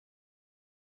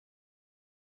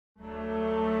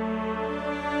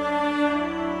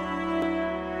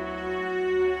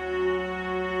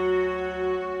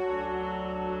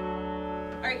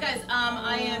guys,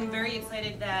 I am very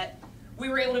excited that we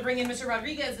were able to bring in Mr.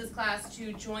 Rodriguez's class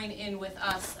to join in with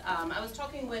us. I was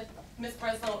talking with Ms.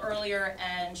 Breslow earlier,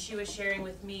 and she was sharing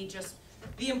with me just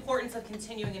the importance of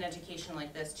continuing an education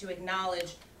like this, to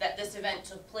acknowledge that this event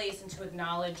took place and to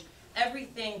acknowledge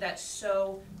everything that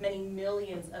so many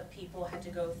millions of people had to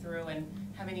go through and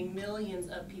how many millions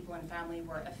of people and family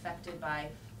were affected by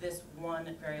this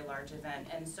one very large event.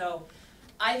 And so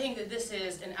I think that this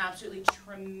is an absolutely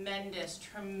tremendous,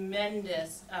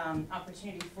 tremendous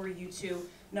opportunity for you to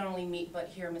not only meet but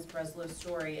hear Ms. Breslow's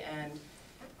story and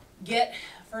get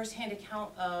firsthand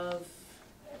account of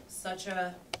such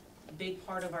a big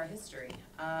part of our history.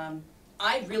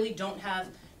 I really don't have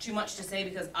too much to say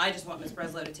because I just want Ms.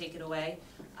 Breslow to take it away.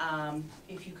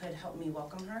 If you could help me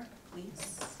welcome her,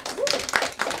 please.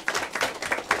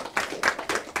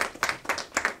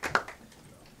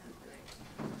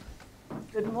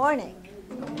 Good morning.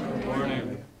 Good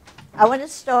morning. I want to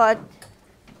start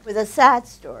with a sad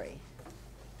story.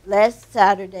 Last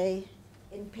Saturday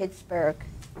in Pittsburgh,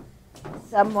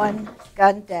 someone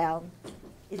gunned down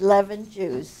 11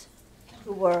 Jews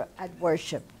who were at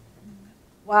worship.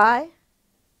 Why?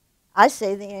 I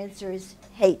say the answer is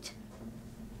hate.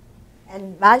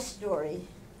 And my story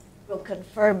will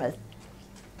confirm it,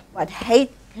 what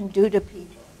hate can do to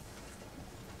people.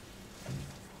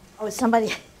 Oh,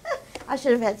 somebody, I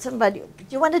should have had somebody. Do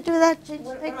you want to do that, change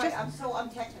the picture? Right, I'm so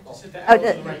untechnical. Just hit the arrow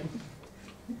to the right.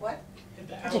 What? Hit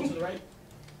the arrow to the right.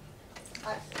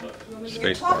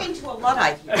 You're talking to a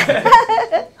Luddite here.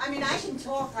 I mean, I can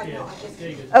talk, I know. I just, There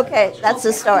you go. Okay, that's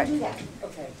the start. do that.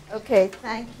 Okay. Okay,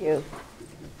 thank you.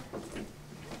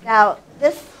 Now,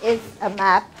 this is a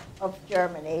map of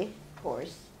Germany, of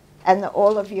course, and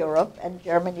all of Europe, and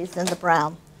Germany's in the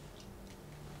brown.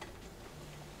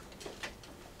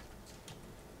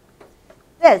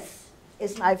 This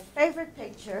is my favorite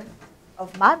picture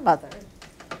of my mother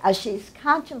as she's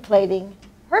contemplating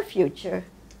her future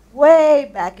way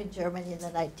back in Germany in the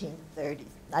 1930s,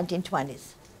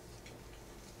 1920s.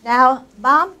 Now,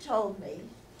 Mom told me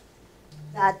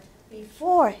that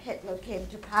before Hitler came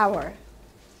to power,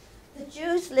 the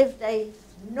Jews lived a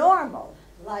normal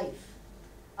life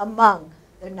among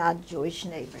their non-Jewish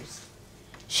neighbors.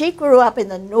 She grew up in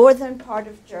the northern part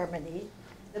of Germany,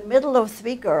 the middle of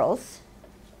three girls,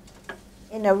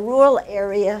 in a rural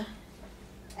area,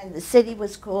 and the city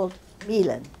was called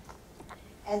Milan.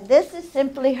 And this is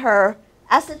simply her,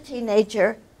 as a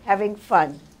teenager, having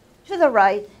fun. To the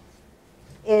right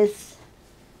is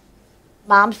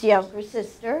Mom's younger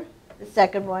sister. The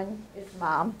second one is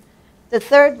Mom. The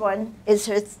third one is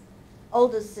her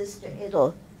oldest sister,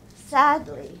 Idel.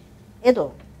 Sadly,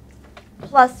 Idel,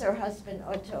 plus her husband,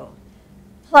 Otto,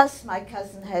 plus my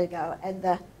cousin, Helga, and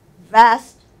the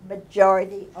vast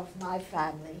majority of my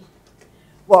family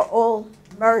were all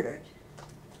murdered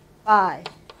by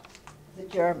the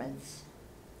Germans.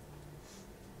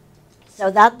 So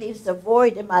that leaves a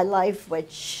void in my life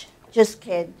which just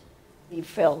can't be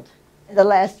filled. And the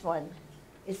last one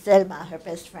is Selma, her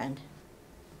best friend.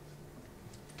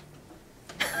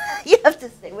 You have to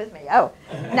stay with me. Oh,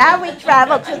 now we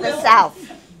travel to the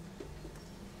south.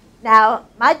 Now,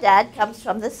 my dad comes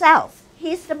from the south.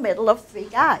 He's the middle of three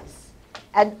guys.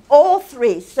 And all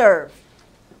three served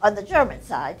on the German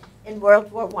side in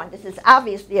World War I. This is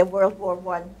obviously a World War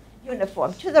I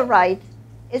uniform. To the right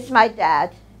is my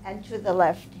dad, and to the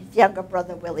left, his younger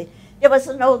brother, Willie. There was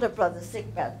an older brother,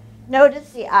 Sigbert.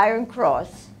 Notice the Iron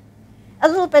Cross, a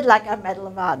little bit like our Medal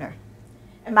of Honor.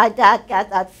 And my dad got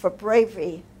that for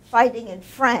bravery fighting in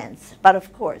France, but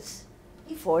of course,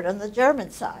 he fought on the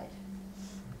German side.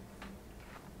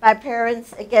 My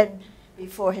parents, again,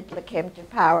 before Hitler came to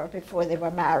power, before they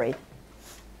were married.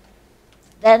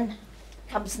 Then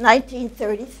comes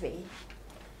 1933,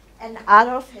 and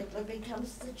Adolf Hitler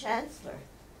becomes the chancellor.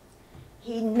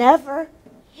 He never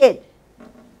hid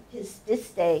his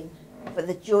disdain for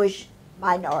the Jewish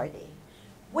minority.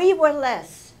 We were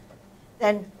less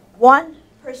than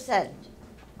 1%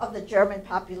 of the German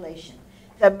population.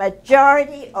 The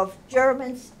majority of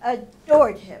Germans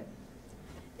adored him.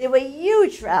 There were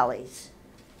huge rallies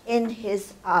in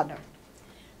his honor.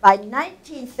 By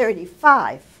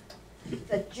 1935,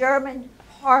 the German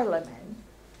parliament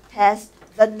passed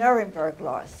the Nuremberg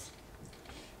laws.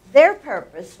 Their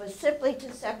purpose was simply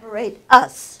to separate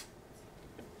us,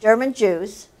 German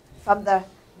Jews, from the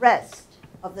rest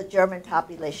of the German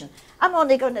population. I'm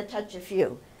only going to touch a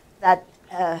few that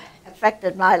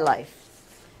affected my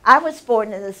life. I was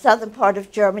born in the southern part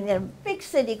of Germany in a big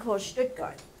city called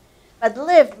Stuttgart, but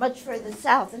lived much further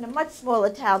south in a much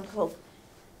smaller town called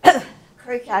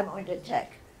Kirchheim unter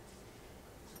Teck.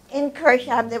 In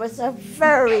Kirchheim, there was a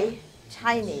very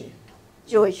tiny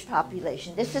Jewish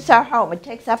population. This is our home. It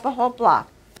takes up a whole block.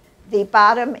 The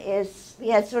bottom is, we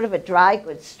had sort of a dry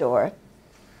goods store.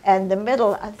 And the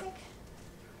middle, I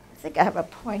think I have a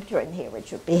pointer in here,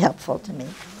 which would be helpful to me.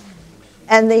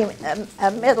 And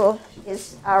the middle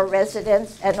is our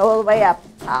residence, and all the way up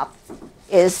top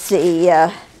is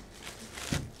the,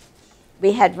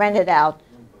 we had rented out,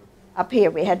 up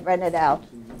here we had rented out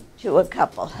to a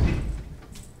couple.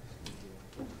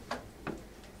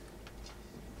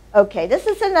 Okay, this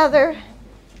is another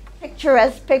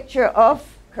picturesque picture of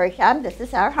Kirchheim. This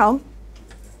is our home.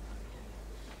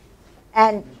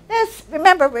 And this,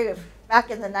 remember, we're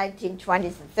back in the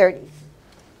 1920s and 30s,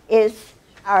 is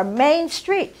our main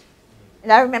street.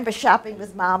 And I remember shopping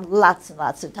with Mom lots and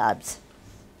lots of times.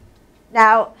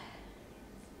 Now,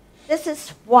 this is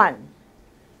one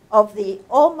of the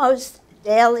almost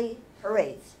daily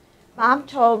parades. Mom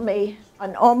told me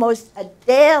on almost a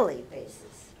daily basis,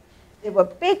 there were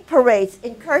big parades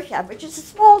in Kirchheim, which is a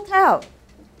small town,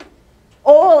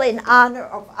 all in honor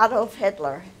of Adolf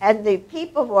Hitler. And the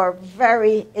people were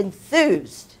very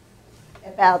enthused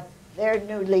about their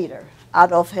new leader,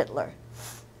 Adolf Hitler.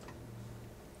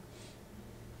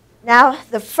 Now,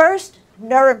 the first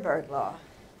Nuremberg law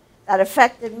that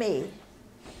affected me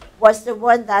was the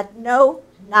one that no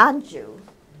non-Jew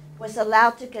was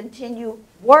allowed to continue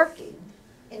working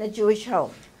in a Jewish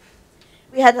home.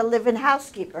 We had a live-in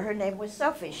housekeeper. Her name was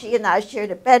Sophie. She and I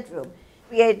shared a bedroom.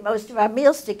 We ate most of our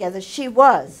meals together. She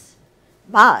was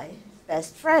my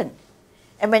best friend.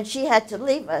 And when she had to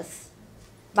leave us,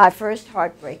 my first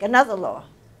heartbreak, another law.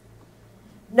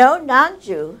 No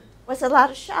non-Jew was allowed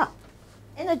to shop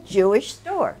in a Jewish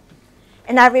store.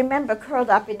 And I remember curled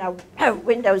up in our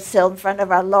windowsill in front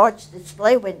of our large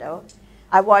display window,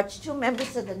 I watched two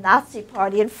members of the Nazi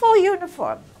party in full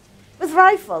uniform with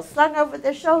rifles slung over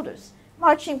their shoulders,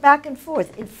 marching back and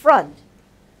forth in front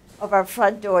of our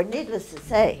front door. Needless to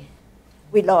say,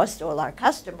 we lost all our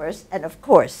customers, and of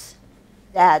course,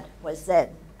 Dad was then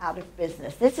out of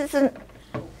business. This isn't,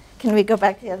 can we go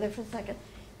back to the other for a second?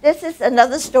 This is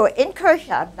another store in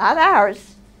Kirchheim, not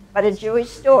ours, but a Jewish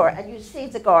store. And you see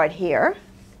the guard here,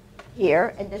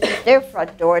 and this is their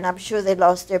front door, and I'm sure they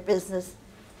lost their business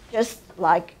just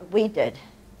like we did.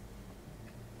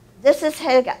 This is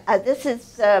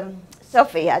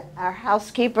Sophie, our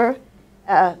housekeeper,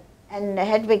 and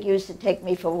Hedwig used to take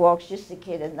me for walks, just a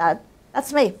kid, and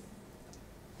that's me.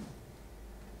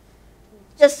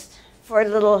 Just for a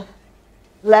little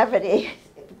levity,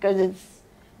 because it's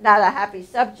not a happy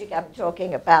subject I'm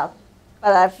talking about,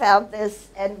 but I found this,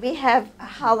 and we have a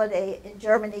holiday in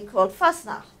Germany called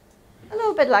Fastnacht, a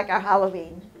little bit like our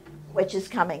Halloween, which is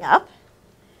coming up,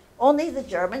 only the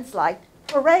Germans liked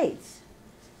parades.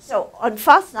 So on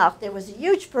Fastnacht, there was a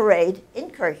huge parade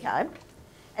in Kirchheim,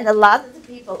 and a lot of the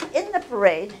people in the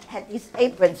parade had these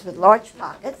aprons with large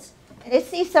pockets, and they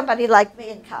see somebody like me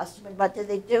in costume, and what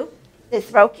do? They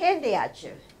throw candy at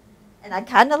you. And I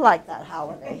kind of like that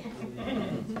holiday.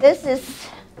 This is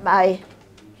my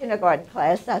kindergarten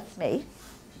class, that's me.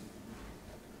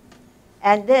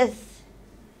 And this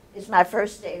is my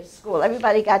first day of school.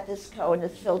 Everybody got this cone,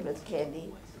 it's filled with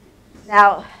candy.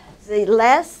 Now, the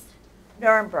last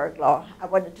Nuremberg law I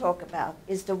want to talk about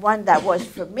is the one that was,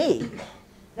 for me,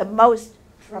 the most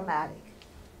traumatic.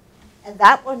 And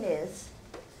that one is,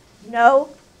 no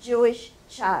Jewish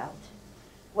child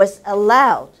was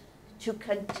allowed to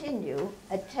continue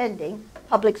attending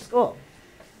public school.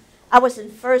 I was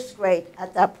in first grade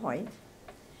at that point,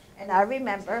 and I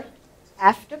remember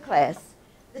after class,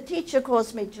 the teacher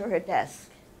calls me to her desk,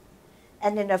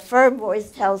 and in a firm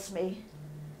voice tells me,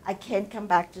 I can't come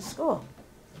back to school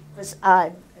because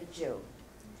I'm a Jew,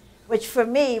 which for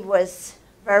me was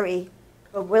very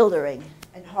bewildering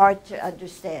and hard to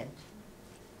understand.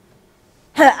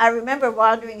 I remember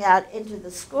wandering out into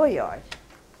the schoolyard,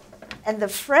 and the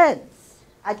friends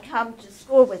I'd come to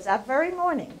school with that very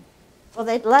morning, well,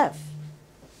 they'd left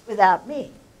without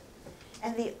me.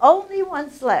 And the only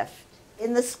ones left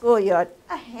in the schoolyard,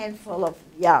 a handful of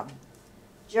young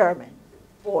German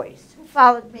boys who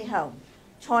followed me home,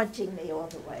 taunting me all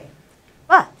the way.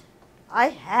 But I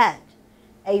had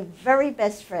a very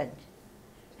best friend.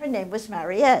 Her name was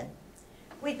Marianne.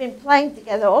 We'd been playing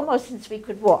together almost since we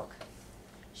could walk.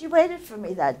 She waited for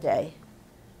me that day,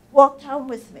 walked home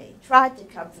with me, tried to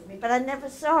comfort me, but I never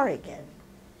saw her again.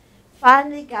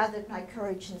 Finally gathered my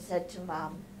courage and said to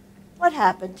Mom, what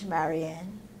happened to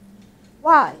Marianne?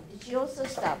 Why did she also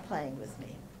stop playing with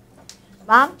me?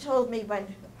 Mom told me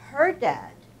when her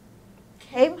dad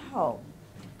came home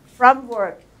from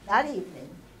work that evening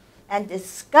and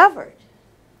discovered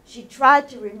she tried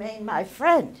to remain my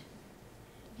friend,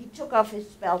 he took off his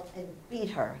belt and beat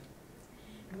her,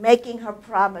 making her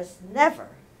promise never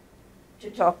to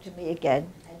talk to me again,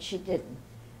 and she didn't.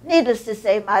 Needless to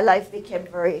say, my life became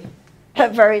very,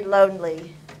 very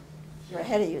lonely. You're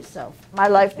ahead of yourself. My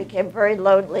life became very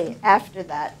lonely after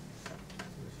that.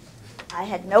 I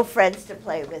had no friends to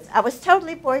play with. I was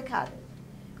totally boycotted.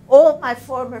 All my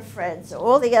former friends,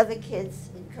 all the other kids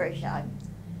in Kirchheim,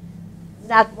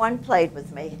 not one played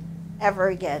with me ever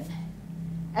again.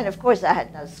 And of course, I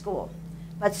had no school.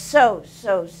 But so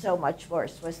much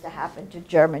worse was to happen to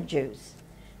German Jews.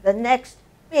 The next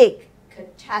big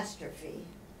catastrophe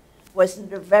was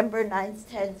November 9th,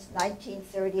 10th,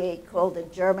 1938, called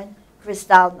in German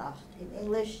Kristallnacht, in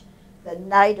English, the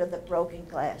night of the broken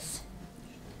glass.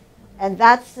 And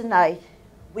that's the night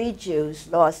we Jews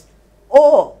lost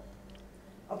all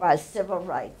of our civil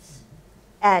rights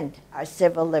and our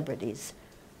civil liberties.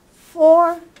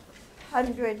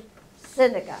 400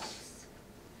 synagogues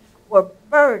were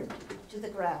burned to the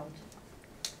ground.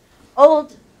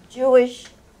 Old Jewish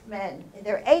men in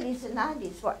their 80s and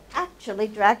 90s were actually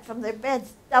dragged from their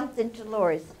beds, dumped into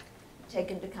lorries,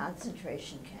 taken to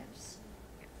concentration camps.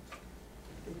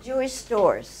 The Jewish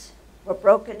stores were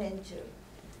broken into.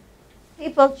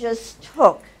 People just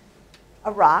took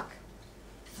a rock,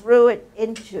 threw it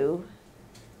into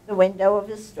the window of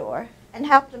the store, and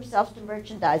helped themselves to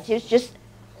merchandise. Here's just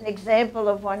an example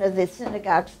of one of the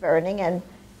synagogues burning and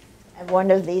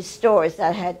one of these stores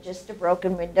that had just the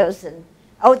broken windows. And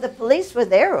oh, the police were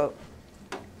there.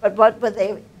 But what were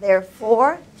they there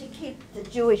for? To keep the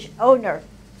Jewish owner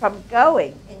from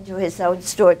going into his own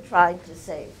store trying to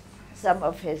save some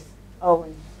of his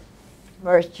own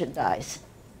merchandise.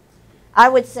 I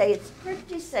would say it's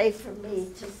pretty safe for me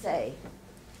to say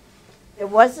there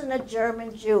wasn't a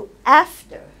German Jew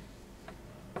after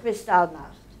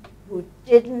Kristallnacht who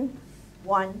didn't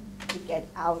want to get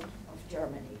out of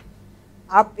Germany.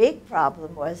 Our big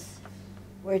problem was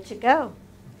where to go.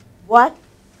 What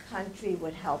country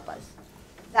would help us?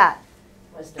 That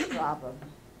was the problem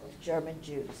of German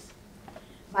Jews.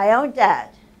 My own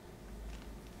dad,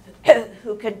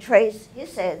 who can trace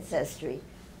his ancestry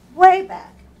way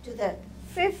back to the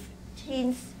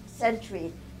 15th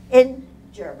century in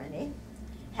Germany,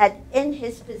 had in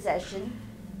his possession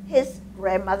his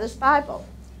grandmother's Bible.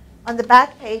 On the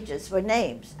back pages were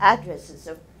names, addresses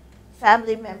of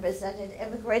family members that had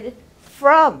immigrated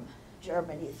from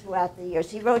Germany throughout the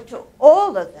years. He wrote to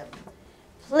all of them,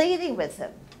 pleading with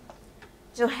them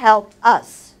to help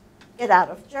us get out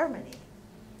of Germany.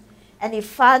 And he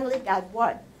finally got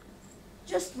one,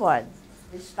 just one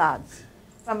response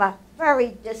from a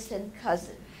very distant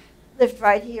cousin, lived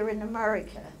right here in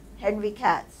America, Henry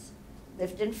Katz,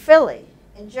 lived in Philly,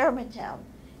 in Germantown.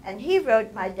 And he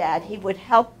wrote my dad he would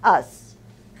help us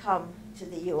come to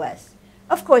the U.S.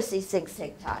 Of course, these things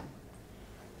take time.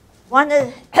 One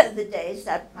of the days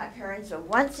that my parents were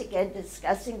once again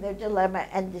discussing their dilemma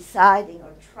and deciding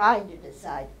or trying to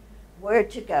decide where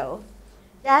to go,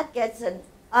 Dad gets an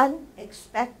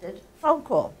unexpected phone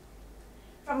call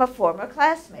from a former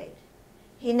classmate.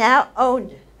 He now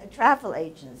owned a travel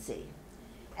agency,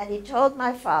 and he told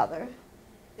my father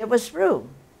there was room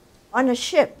on a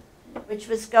ship which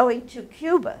was going to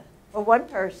Cuba for one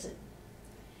person,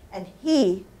 and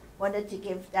he wanted to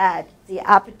give Dad the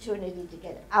opportunity to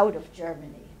get out of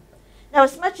Germany. Now,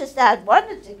 as much as Dad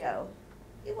wanted to go,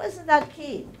 he wasn't that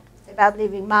keen about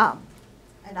leaving Mom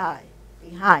and I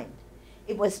behind.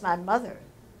 It was my mother,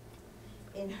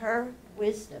 in her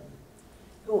wisdom,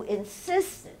 who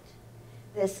insisted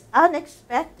this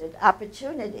unexpected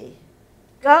opportunity,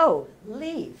 go,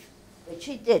 leave, which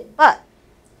he did. But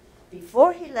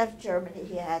before he left Germany,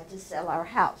 he had to sell our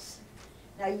house.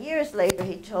 Now, years later,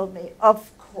 he told me,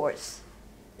 of course,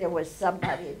 there was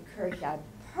somebody in Kirchheim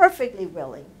perfectly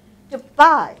willing to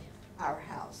buy our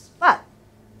house. But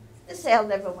the sale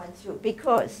never went through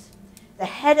because the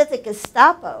head of the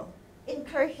Gestapo in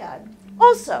Kirchheim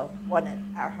also wanted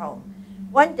our home.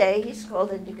 One day, he's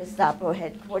called into Gestapo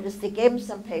headquarters. They gave him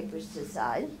some papers to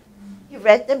sign. He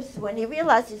read them when he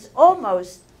realized he's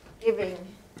almost giving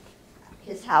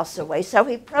his house away, so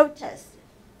he protested.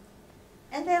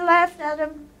 And they laughed at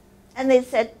him, and they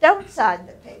said, don't sign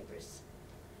the papers.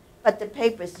 But the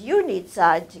papers you need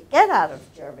signed to get out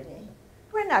of Germany,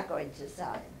 we're not going to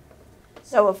sign.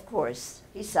 So, of course,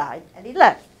 he signed, and he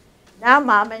left. Now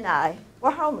Mom and I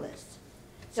were homeless.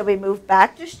 So we moved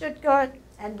back to Stuttgart,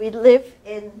 and we live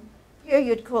in, here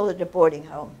you'd call it a boarding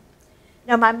home.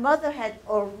 Now, my mother had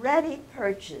already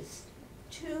purchased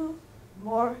 2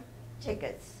 more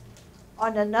tickets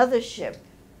on another ship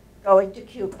going to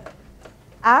Cuba.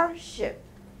 Our ship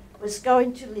was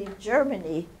going to leave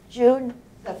Germany June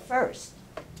the 1st.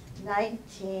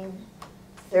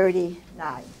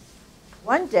 1939.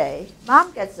 One day,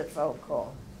 Mom gets a phone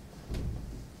call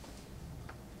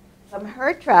from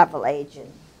her travel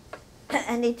agent,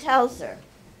 and he tells her,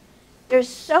 there's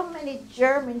so many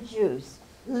German Jews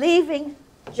leaving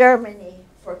Germany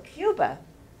for Cuba.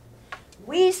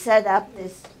 We set up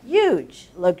this huge,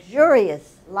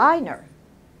 luxurious liner,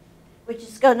 which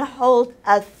is going to hold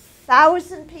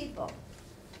 1,000 people.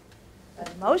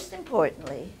 But most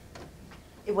importantly,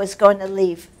 it was going to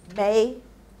leave May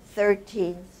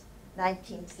 13th,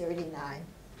 1939.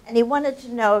 And he wanted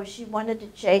to know if she wanted to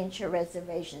change her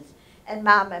reservations. And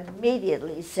Mom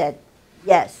immediately said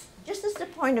yes. Just as a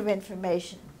point of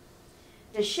information,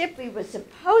 the ship we were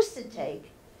supposed to take,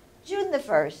 June the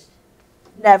 1st,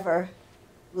 never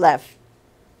left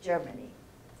Germany.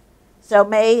 So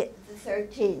May the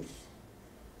 13th,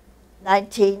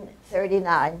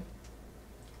 1939,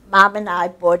 Mom and I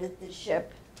boarded the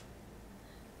ship.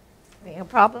 Any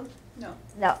problem? No.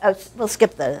 No, we'll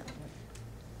skip the...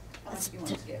 How much do you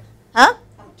want to skip? Huh?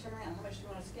 Turn around. How much do you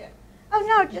want to skip? Oh,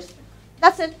 no, just,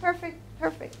 that's it, perfect,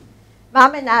 perfect.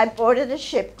 Mom and I boarded a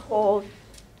ship called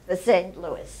the St.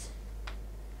 Louis.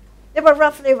 There were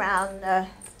roughly around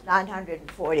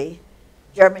 940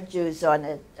 German Jews on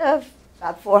it.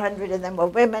 About 400 of them were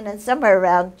women and somewhere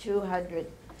around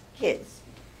 200 kids.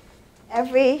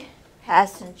 Every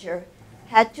passenger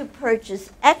had to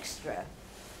purchase extra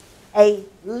a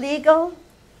legal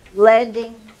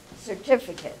landing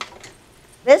certificate.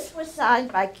 This was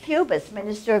signed by Cuba's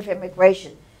Minister of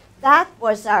Immigration. That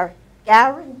was our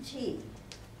guarantee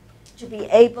to be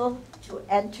able to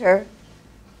enter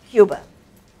Cuba.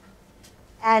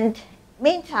 And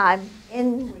meantime,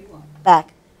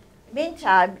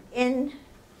 meantime, in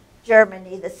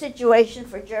Germany, the situation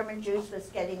for German Jews was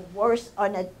getting worse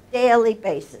on a daily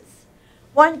basis.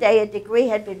 One day, a decree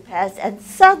had been passed, and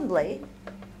suddenly,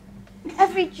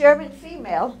 every German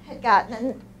female had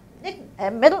gotten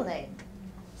a middle name,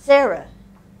 Sarah,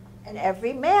 and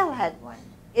every male had one,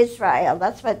 Israel.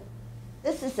 That's what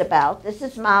this is about. This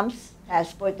is Mom's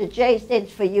passport. The J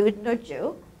stands for Juden or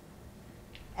Jew.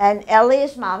 And Ellie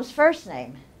is Mom's first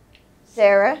name.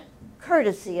 Sarah,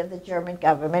 courtesy of the German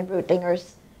government,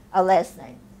 Rutlinger's last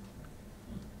name.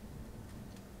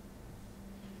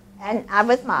 And I'm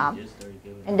with Mom.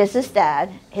 And this is Dad.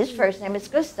 His first name is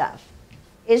Gustav.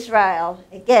 Israel,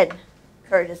 again,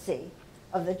 courtesy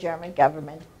of the German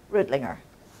government, Rutlinger.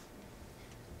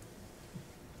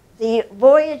 The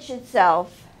voyage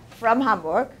itself from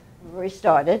Hamburg, where we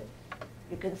started,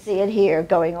 you can see it here,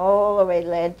 going all the way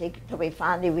Atlantic till we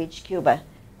finally reached Cuba.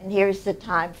 And here's the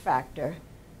time factor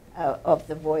of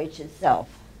the voyage itself.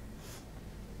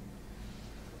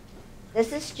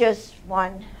 This is just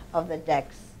one of the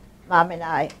decks, Mom and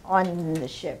I, on the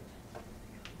ship,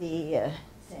 the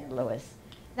St. Louis.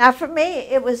 Now, for me,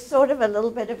 it was sort of a little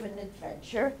bit of an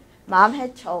adventure. Mom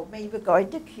had told me we're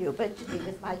going to Cuba to be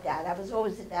with my dad. I was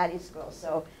always a daddy's girl,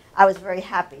 so I was very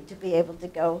happy to be able to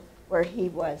go where he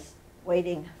was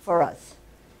waiting for us.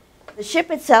 The ship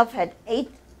itself had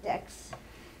 8 decks.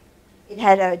 It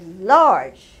had a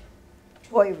large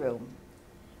toy room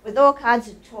with all kinds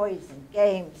of toys and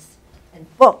games and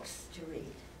books to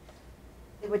read.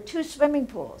 There were 2 swimming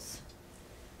pools,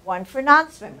 one for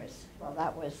non-swimmers. Well,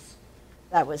 that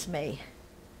was me.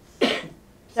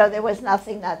 So there was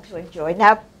nothing not to enjoy.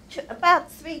 Now,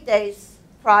 about 3 days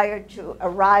prior to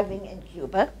arriving in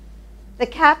Cuba, the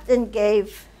captain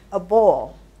gave a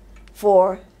ball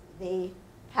for the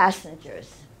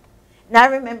passengers. And I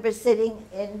remember sitting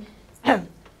in,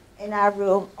 in our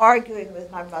room arguing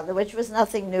with my mother, which was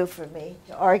nothing new for me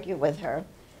to argue with her,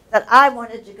 that I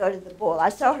wanted to go to the ball. I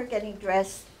saw her getting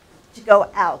dressed to go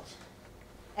out.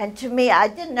 And to me, I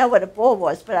didn't know what a ball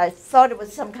was, but I thought it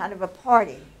was some kind of a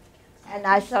party. And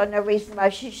I saw no reason why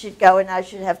she should go and I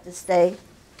should have to stay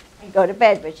and go to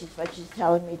bed, which is what she's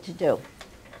telling me to do.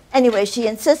 Anyway, she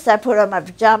insists I put on my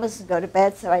pajamas and go to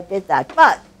bed, so I did that.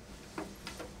 But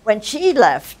when she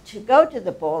left to go to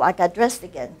the ball, I got dressed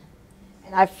again.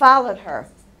 And I followed her,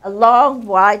 a long,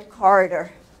 wide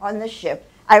corridor on the ship.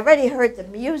 I already heard the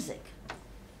music.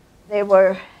 They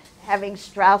were having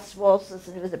Strauss waltzes,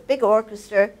 and it was a big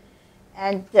orchestra.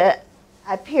 And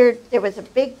I peered, there was a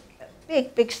big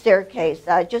staircase.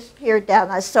 I just peered down.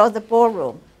 I saw the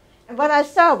ballroom. And what I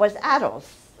saw was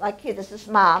adults, like here, this is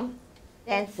Mom,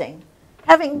 dancing,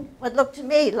 having what looked to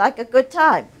me like a good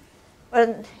time.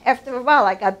 But after a while,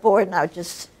 I got bored, and I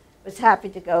just was happy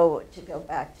to go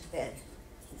back to bed.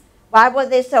 Why were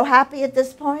they so happy at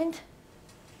this point?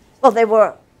 Well, they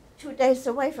were 2 days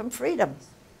away from freedom.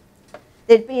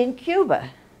 They'd be in Cuba.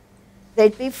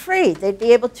 They'd be free. They'd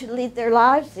be able to lead their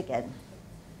lives again.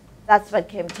 That's what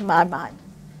came to my mind.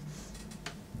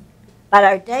 But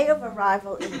our day of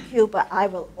arrival in Cuba, I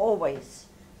will always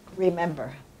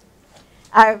remember.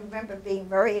 I remember being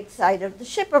very excited. The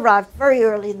ship arrived very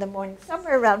early in the morning,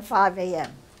 somewhere around 5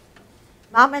 a.m.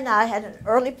 Mom and I had an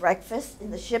early breakfast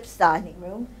in the ship's dining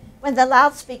room when the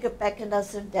loudspeaker beckoned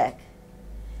us on deck.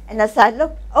 And as I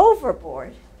looked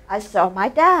overboard, I saw my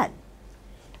dad.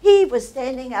 He was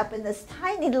standing up in this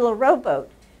tiny little rowboat,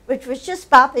 which was just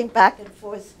bopping back and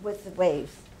forth with the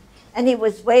waves. And he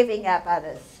was waving up at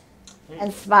us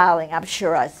and smiling. I'm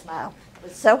sure I smiled. I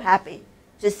was so happy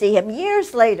to see him.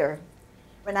 Years later,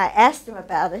 when I asked him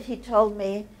about it, he told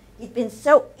me he'd been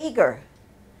so eager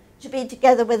to be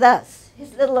together with us,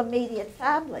 his little immediate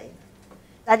family,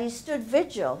 that he stood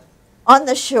vigil on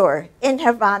the shore in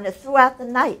Havana throughout the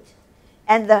night.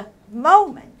 And the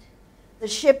moment the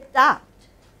ship docked,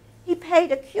 he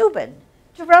paid a Cuban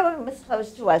to row him as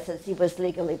close to us as he was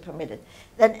legally permitted.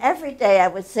 Then every day I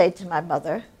would say to my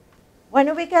mother, "When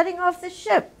are we getting off the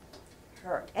ship?"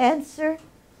 Her answer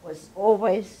was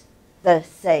always the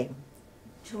same.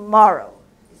 "Tomorrow,"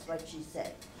 is what she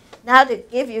said. Now, to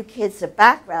give you kids a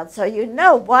background so you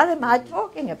know what am I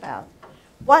talking about.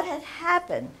 What had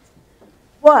happened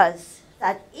was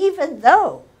that even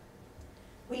though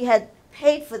we had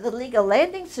paid for the legal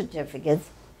landing certificates,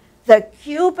 the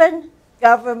Cuban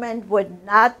government would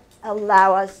not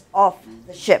allow us off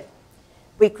the ship.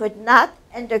 We could not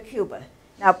enter Cuba.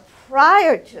 Now,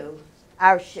 prior to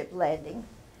our ship landing,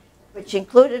 which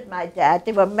included my dad,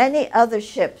 there were many other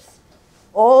ships,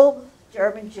 all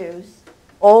German Jews,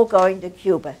 all going to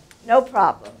Cuba. No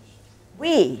problem.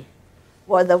 We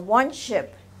were the one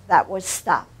ship that was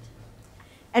stopped.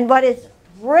 And what is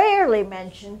rarely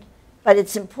mentioned, but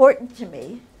it's important to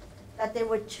me, that there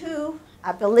were two,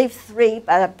 I believe three,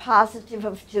 but I'm positive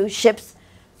of two ships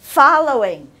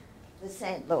following the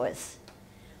St. Louis.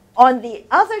 On the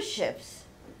other ships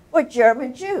were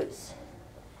German Jews.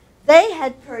 They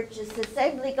had purchased the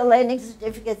same legal landing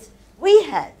certificates we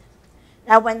had.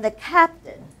 Now, when the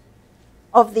captain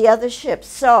of the other ship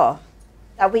saw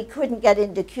that we couldn't get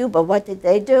into Cuba, what did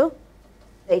they do?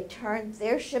 They turned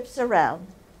their ships around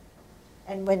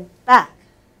and went back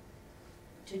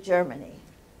to Germany.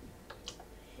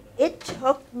 It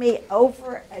took me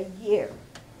over a year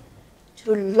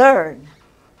to learn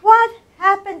what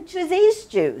happened to these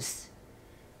Jews.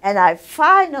 And I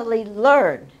finally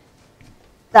learned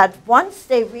that once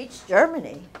they reached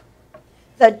Germany,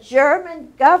 the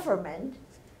German government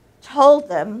told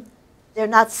them they're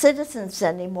not citizens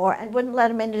anymore and wouldn't let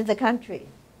them into the country.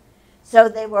 So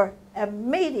they were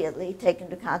immediately taken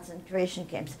to concentration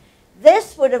camps.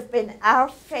 This would have been our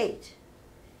fate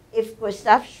if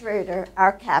Gustav Schroeder,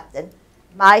 our captain,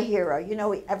 my hero, you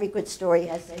know every good story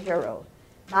has a hero.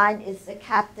 Mine is the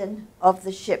captain of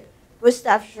the ship.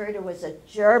 Gustav Schroeder was a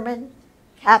German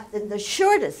captain, the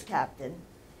shortest captain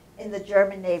in the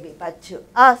German Navy. But to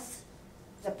us,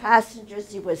 the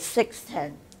passengers, he was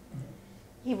 6'10".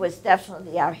 He was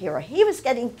definitely our hero. He was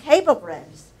getting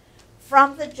cablegrams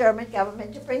from the German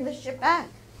government to bring the ship back.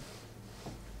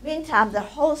 Meantime, the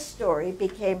whole story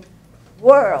became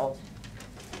worldwide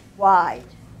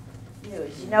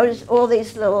news. You notice all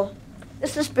these little,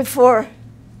 this is before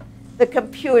the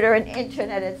computer and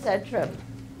internet, etc.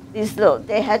 These little,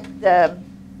 they had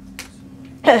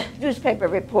newspaper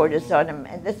reporters on them,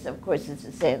 and this, of course, is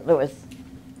in St. Louis.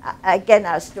 Again,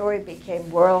 our story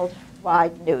became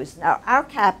worldwide news. Now, our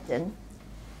captain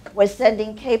was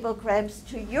sending cablegrams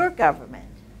to your government.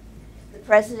 The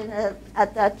president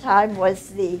at that time was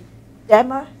the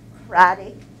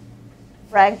Democratic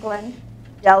Franklin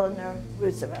Delano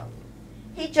Roosevelt.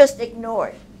 He just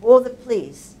ignored all the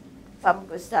pleas from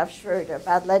Gustav Schroeder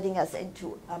about letting us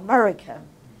into America.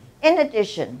 In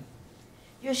addition,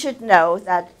 you should know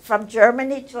that from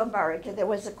Germany to America there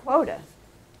was a quota,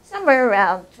 somewhere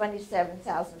around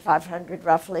 27,500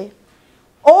 roughly.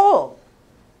 All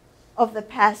of the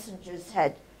passengers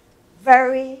had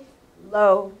very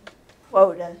low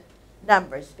quota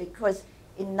numbers because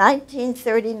in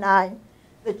 1939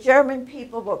 the German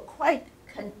people were quite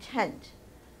content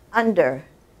under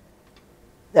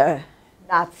the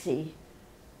Nazi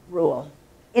rule.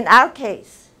 In our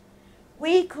case,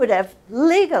 we could have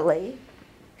legally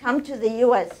come to the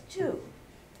U.S. two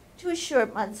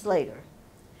short months later,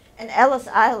 and Ellis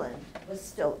Island was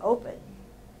still open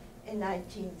in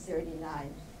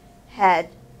 1939 had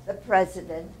the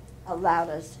president allowed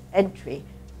us entry,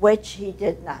 which he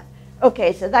did not.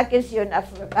 Okay, so that gives you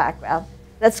enough of a background.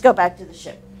 Let's go back to the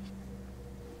ship.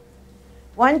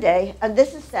 One day, and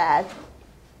this is sad,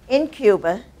 in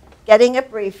Cuba, getting a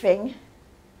briefing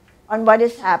on what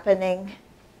is happening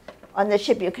on the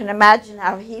ship. You can imagine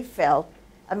how he felt.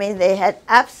 I mean, they had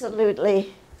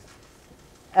absolutely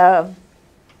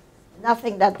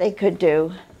nothing that they could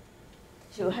do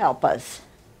to help us.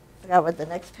 I forgot what the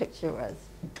next picture was.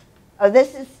 Oh,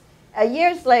 this is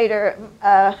years later.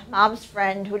 Mom's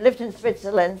friend who lived in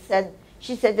Switzerland said,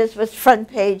 she said this was front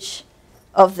page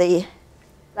of the,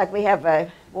 like we have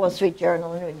a Wall Street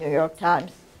Journal and a New York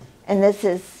Times, and this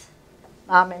is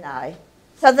Mom and I.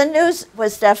 So the news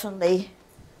was definitely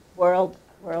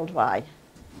worldwide.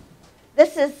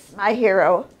 This is my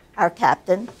hero, our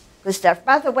captain, Gustav.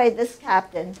 By the way, this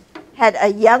captain had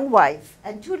a young wife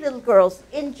and 2 little girls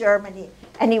in Germany,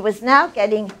 and he was now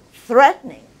getting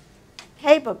threatening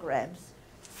cablegrams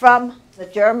from the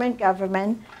German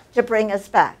government to bring us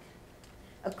back.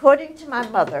 According to my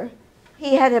mother,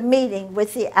 he had a meeting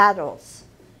with the adults,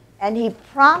 and he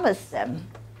promised them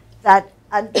that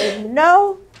under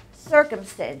no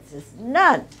circumstances,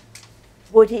 none,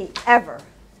 would he ever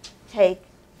take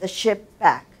the ship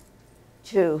back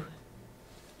to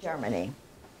Germany.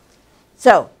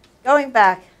 So, going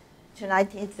back to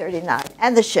 1939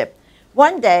 and the ship,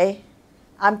 one day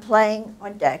I'm playing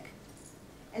on deck,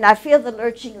 and I feel the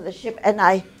lurching of the ship, and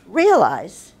I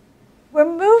realize we're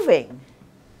moving.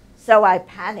 So I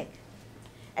panic,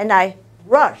 and I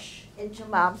rush into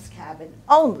Mom's cabin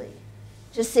only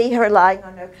to see her lying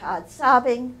on her cot,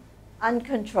 sobbing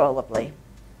uncontrollably.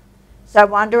 So I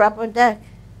wander up on deck,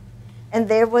 and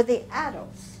there were the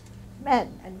adults,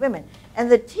 men and women,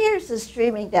 and the tears are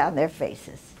streaming down their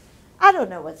faces. I don't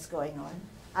know what's going on.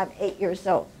 I'm 8 years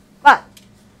old, but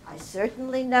I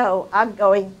certainly know I'm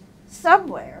going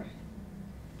somewhere.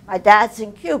 My dad's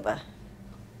in Cuba,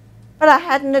 but I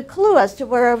hadn't a clue as to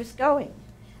where I was going.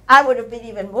 I would have been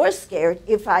even more scared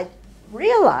if I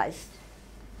realized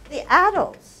the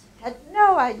adults had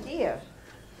no idea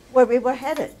where we were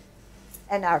headed,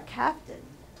 and our captain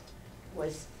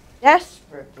was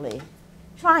desperately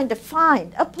trying to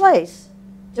find a place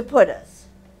to put us.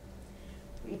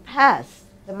 We passed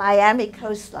the Miami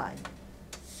coastline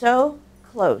so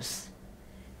close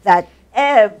that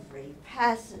every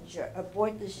passenger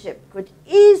aboard the ship could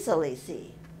easily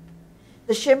see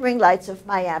the shimmering lights of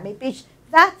Miami Beach.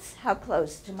 That's how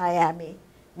close to Miami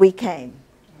we came.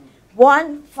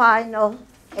 One final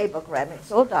cablegram,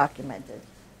 it's all documented,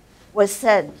 was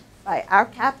sent by our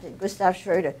captain, Gustav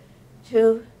Schroeder,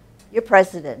 to your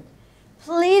president,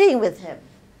 pleading with him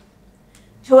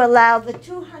to allow the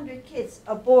 200 kids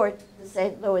aboard the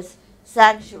St. Louis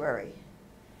sanctuary,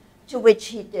 to which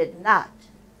he did not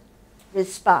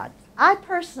respond. I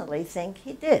personally think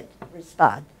he did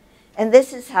respond. And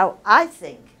this is how I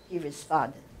think he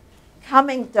responded.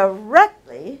 Coming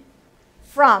directly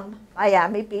from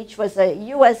Miami Beach was a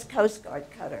U.S. Coast Guard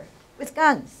cutter with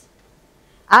guns.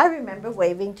 I remember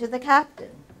waving to the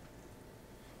captain.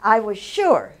 I was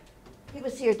sure he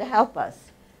was here to help us.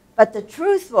 But the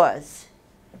truth was,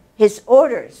 his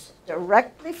orders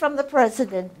directly from the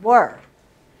president were,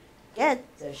 get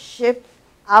the ship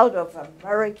out of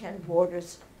American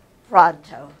waters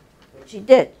pronto, which he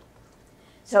did.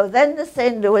 So then the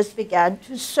St. Louis began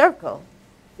to circle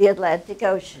the Atlantic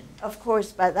Ocean. Of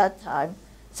course, by that time,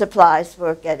 supplies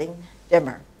were getting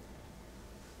dimmer.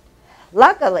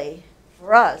 Luckily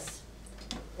for us,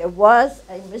 there was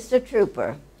a Mr.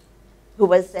 Trooper who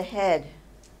was the head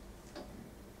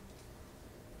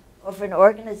of an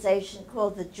organization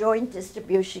called the Joint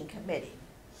Distribution Committee.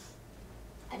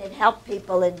 And it helped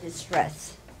people in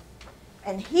distress.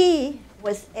 And he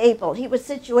was able, he was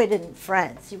situated in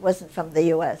France, he wasn't from the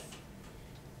US,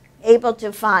 able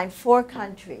to find 4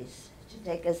 countries to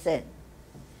take us in.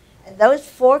 And those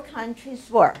 4 countries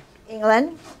were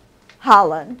England,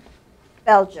 Holland,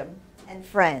 Belgium, and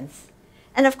France.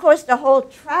 And of course, the whole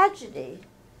tragedy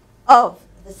of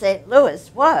the St.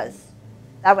 Louis was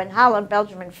that when Holland,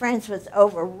 Belgium, and France was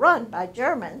overrun by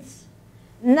Germans,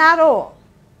 not all,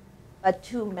 but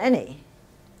too many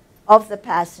of the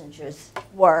passengers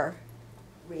were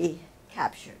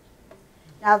recaptured.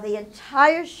 Now, the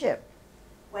entire ship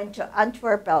went to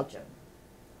Antwerp, Belgium.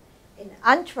 In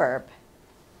Antwerp,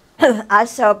 I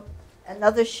saw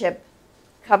another ship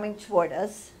coming toward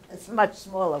us, a much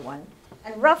smaller one,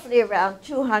 and roughly around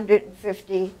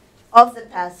 250 of the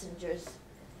passengers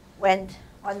went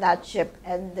on that ship,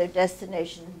 and their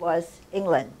destination was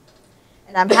England.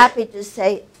 And I'm happy to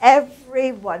say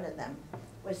every one of them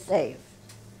was saved.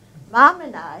 Mom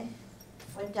and I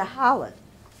went to Holland.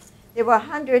 There were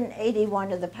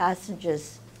 181 of the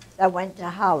passengers that went to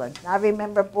Holland. And I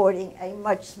remember boarding a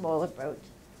much smaller boat.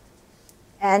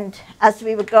 And as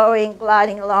we were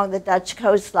gliding along the Dutch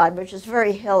coastline, which was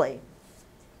very hilly,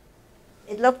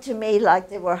 it looked to me like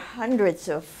there were hundreds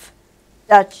of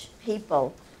Dutch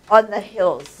people on the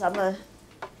hills. Some of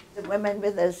the women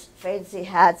with those fancy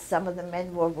hats, some of the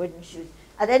men wore wooden shoes.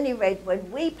 At any rate,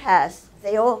 when we passed,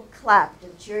 they all clapped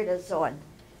and cheered us on,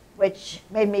 which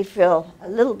made me feel a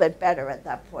little bit better at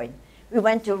that point. We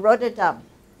went to Rotterdam.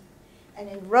 And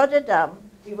in Rotterdam,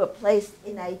 we were placed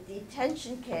in a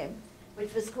detention camp,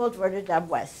 which was called Rotterdam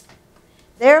West.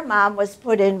 Their mom was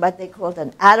put in what they called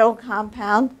an adult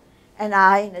compound, and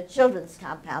I in a children's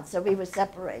compound, so we were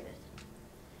separated.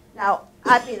 Now,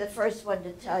 I'd be the first one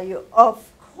to tell you, of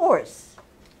course,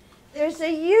 there's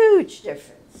a huge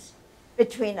difference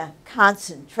between a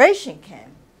concentration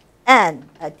camp and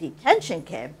a detention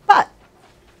camp, but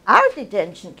our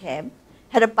detention camp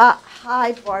had a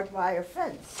high barbed wire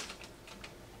fence.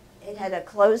 It had a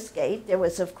closed gate. There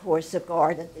was, of course, a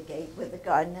guard at the gate with a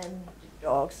gun and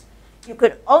dogs. You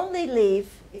could only leave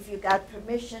if you got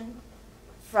permission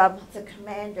from the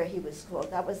commander, he was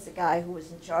called. That was the guy who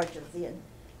was in charge of the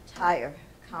entire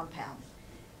compound.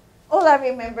 All I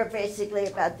remember basically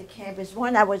about the camp is,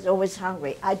 one, I was always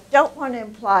hungry. I don't want to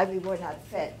imply we were not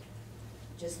fed,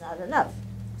 just not enough.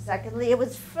 Secondly, it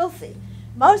was filthy.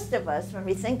 Most of us, when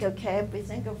we think of camp, we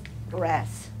think of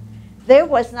grass. There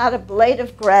was not a blade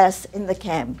of grass in the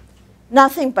camp.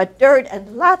 Nothing but dirt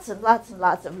and lots and lots and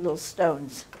lots of little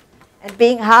stones. And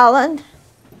being Holland,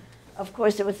 of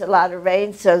course, there was a lot of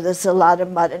rain, so there's a lot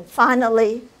of mud. And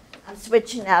finally, I'm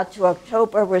switching out to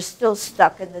October. We're still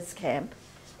stuck in this camp.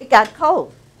 It got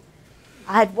cold.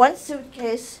 I had one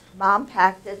suitcase. Mom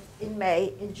packed it in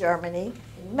May in Germany,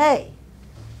 in May,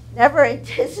 never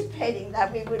anticipating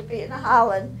that we would be in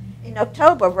Holland in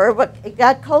October, where it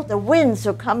got cold. The winds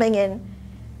were coming in.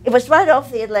 It was right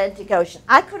off the Atlantic Ocean.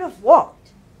 I could have walked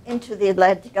into the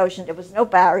Atlantic Ocean. There was no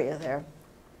barrier there.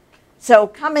 So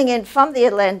coming in from the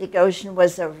Atlantic Ocean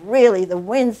was the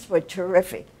winds were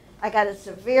terrific. I got a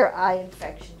severe eye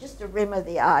infection, just the rim of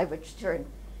the eye, which turned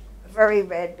very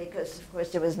red because, of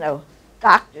course, there was no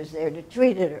doctors there to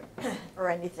treat it or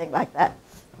anything like that.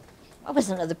 What was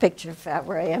another picture of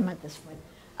where I am at this point?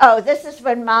 Oh, this is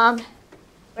when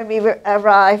we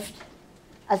arrived.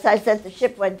 As I said, the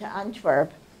ship went to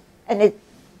Antwerp, and it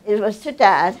was to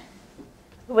Dad,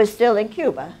 who was still in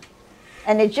Cuba,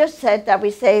 and it just said that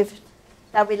we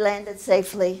landed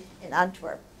safely in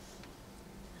Antwerp.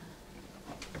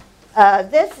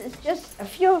 This is just a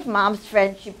few of Mom's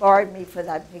friends. She borrowed me for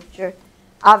that picture.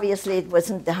 Obviously, it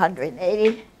wasn't the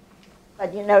 180,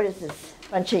 but you notice this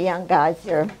bunch of young guys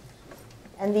here.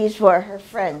 And these were her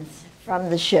friends from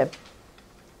the ship.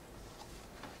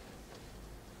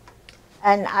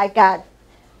 And I got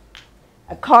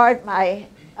a card. My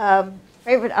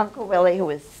favorite Uncle Willie, who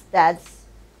was Dad's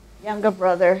younger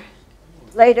brother,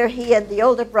 later he and the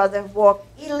older brother walked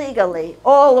illegally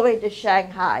all the way to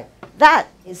Shanghai. That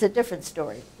is a different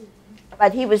story.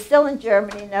 But he was still in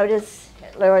Germany. Notice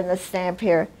Hitler on the stamp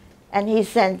here. And he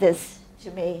sent this to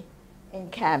me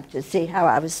in camp to see how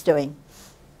I was doing.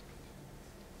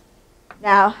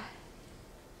 Now,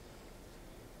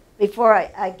 before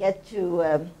I get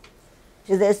to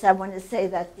this, I want to say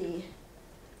that the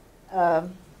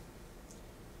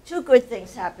two good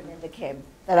things happened in the camp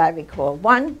that I recall.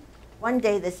 One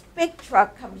day this big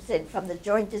truck comes in from the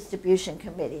Joint Distribution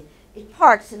Committee. It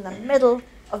parks in the middle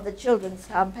of the children's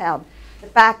compound. The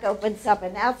back opens up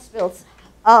and out spills,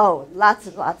 lots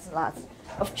and lots and lots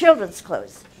of children's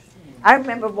clothes. I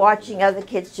remember watching other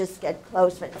kids just get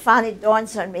clothes, but it finally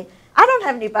dawns on me, I don't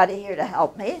have anybody here to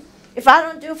help me. If I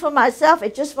don't do for myself,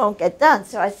 it just won't get done.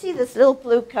 So I see this little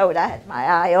blue coat I had my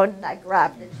eye on, and I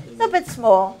grabbed it. It's a bit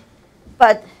small,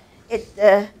 but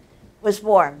it was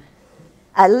warm.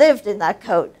 I lived in that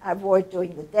coat. I wore it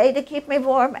during the day to keep me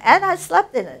warm, and I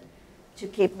slept in it to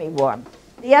keep me warm.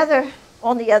 The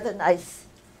only other nice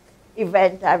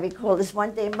event I recall is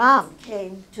one day Mom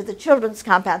came to the children's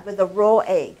compound with a raw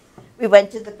egg. We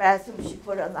went to the bathroom. She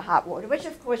put on the hot water, which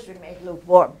of course remained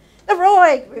lukewarm. The raw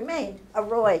egg remained a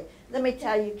raw egg. Let me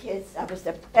tell you, kids, that was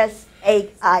the best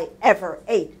egg I ever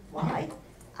ate. Why?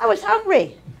 I was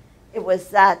hungry. It was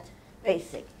that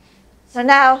basic. So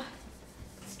now,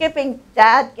 skipping,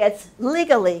 Dad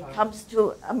comes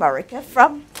to America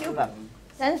from Cuba.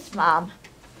 Sends Mom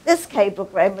this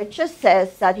cablegram, which just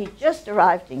says that he just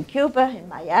arrived in Cuba, in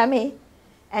Miami,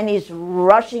 and he's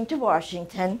rushing to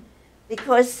Washington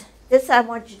because this I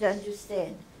want you to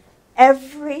understand.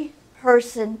 Every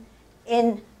person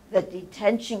in the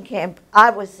detention camp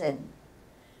I was in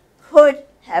could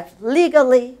have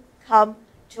legally come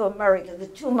to America. The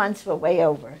 2 months were way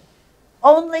over.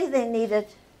 Only they needed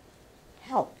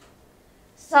help.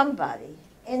 Somebody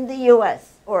in the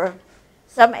U.S. or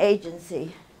some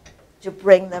agency to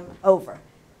bring them over.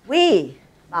 We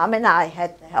Mom and I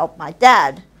had to help my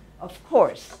dad, of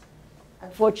course.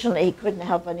 Unfortunately, he couldn't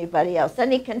help anybody else.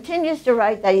 Then he continues to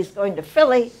write that he's going to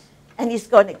Philly and he's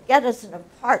going to get us an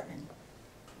apartment,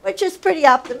 which is pretty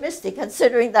optimistic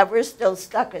considering that we're still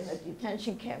stuck in the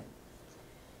detention camp.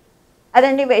 At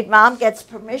any rate, Mom gets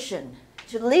permission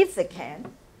to leave the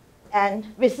camp and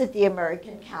visit the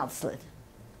American consulate.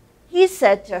 He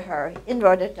said to her in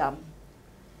Rotterdam,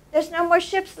 "There's no more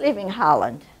ships leaving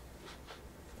Holland."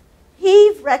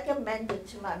 He recommended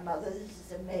to my mother, this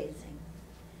is amazing,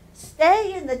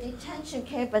 stay in the detention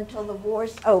camp until the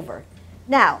war's over.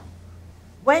 Now,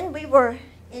 when we were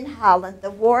in Holland,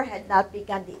 the war had not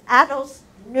begun. The adults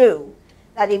knew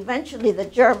that eventually the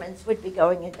Germans would be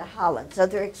going into Holland, so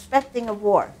they're expecting a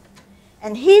war.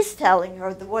 And he's telling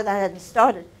her, the war that hadn't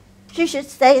started, she should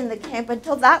stay in the camp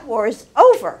until that war is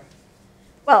over.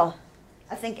 Well,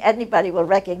 I think anybody will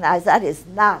recognize that is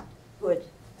not good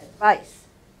advice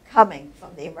coming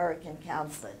from the American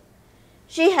consulate.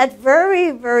 She had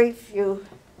very, very few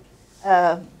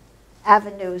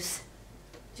avenues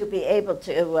to be able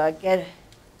to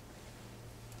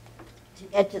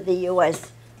get to the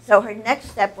U.S. So her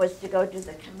next step was to go to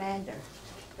the commander,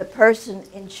 the person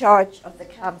in charge of the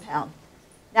compound.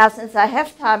 Now, since I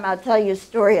have time, I'll tell you a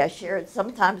story. I share it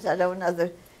sometimes. I don't know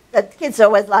that kids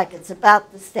always like. It's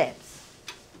about the stamps.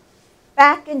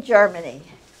 Back in Germany,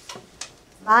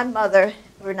 my mother,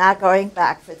 we're not going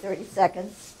back for 30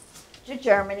 seconds, to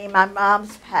Germany. My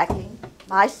mom's packing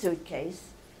my suitcase,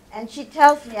 and she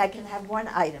tells me I can have one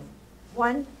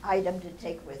item to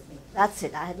take with me. That's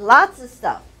it. I had lots of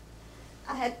stuff.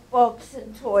 I had books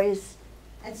and toys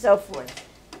and so forth.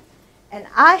 And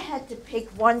I had to pick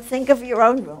one. Think of your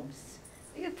own rooms.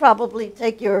 You'd probably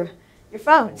take your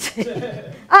phones.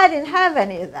 I didn't have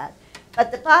any of that.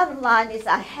 But the bottom line is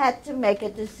I had to make a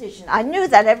decision. I knew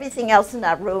that everything else in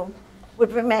that room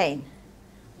would remain.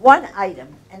 One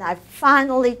item, and I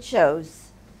finally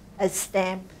chose a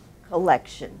stamp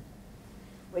collection,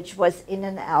 which was in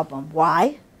an album.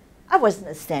 Why? I wasn't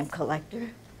a stamp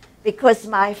collector. Because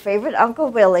my favorite Uncle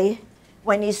Willie,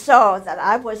 when he saw that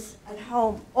I was at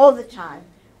home all the time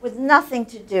with nothing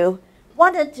to do,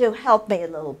 wanted to help me a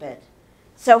little bit.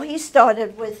 So he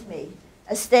started with me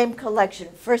a stamp collection.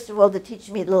 First of all, to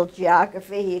teach me a little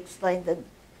geography. He explained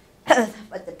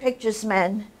what the pictures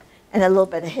meant and a little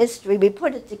bit of history. We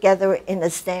put it together in a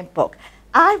stamp book.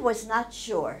 I was not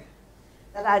sure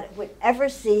that I would ever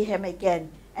see him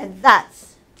again, and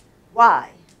that's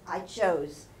why I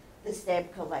chose the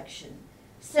stamp collection,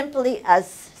 simply as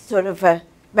sort of a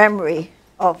memory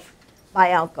of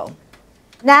my uncle.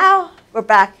 Now we're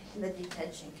back in the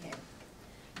detention camp.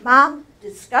 Mom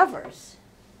discovers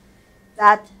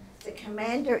that the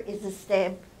commander is a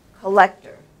stamp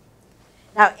collector.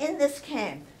 Now in this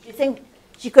camp, do you think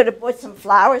she could have bought some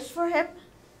flowers for him?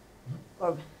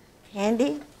 Or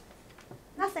candy?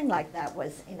 Nothing like that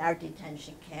was in our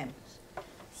detention camps.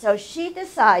 So she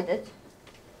decided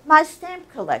my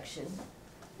stamp collection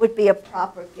would be a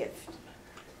proper gift.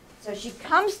 So she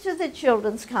comes to the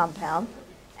children's compound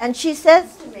and she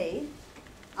says to me,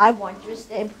 "I want your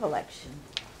stamp collection."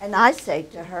 And I say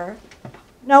to her,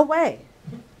 "No way.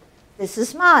 This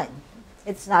is mine.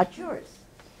 It's not yours."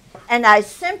 And I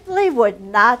simply would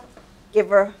not give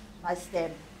her my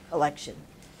stamp collection.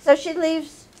 So she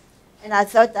leaves, and I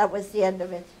thought that was the end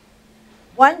of it.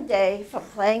 One day, from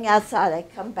playing outside, I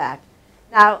come back.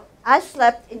 Now, I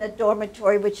slept in a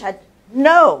dormitory which had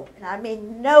no, and I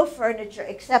mean no furniture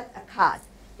except a cot.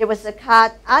 There was a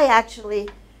cot. I actually,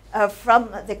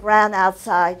 from the ground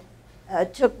outside,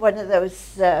 took one of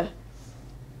those,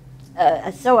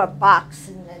 I saw a box,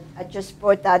 and then I just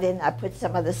brought that in. I put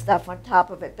some other stuff on top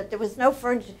of it, but there was no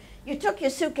furniture. You took your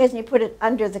suitcase and you put it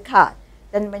under the cot.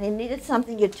 Then when you needed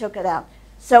something, you took it out.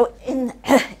 So in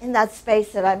that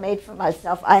space that I made for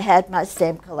myself, I had my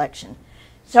stamp collection.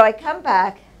 So I come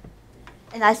back,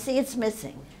 and I see it's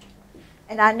missing.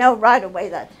 And I know right away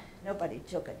that nobody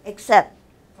took it, except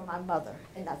for my mother,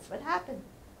 and that's what happened.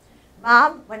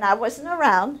 Mom, when I wasn't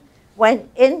around,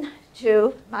 went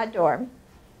into my dorm,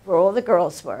 where all the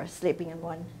girls were sleeping in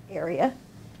one area,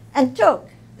 and took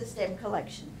the stamp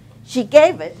collection. She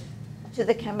gave it to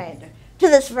the commander. To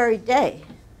this very day,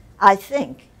 I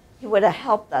think he would have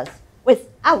helped us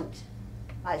without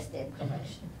my stamp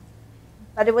collection.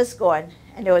 But it was gone,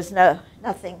 and there was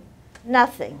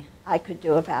nothing I could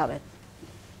do about it.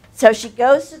 So she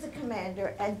goes to the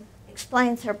commander and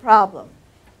explains her problem.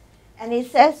 And he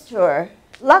says to her,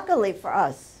 luckily for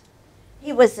us,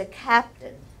 he was a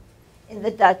captain in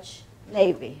the Dutch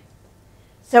Navy.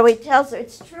 So he tells her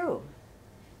it's true.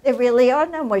 There really are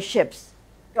no more ships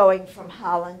going from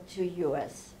Holland to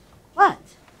U.S. But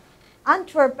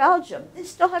Antwerp, Belgium. They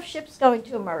still have ships going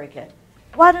to America.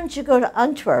 Why don't you go to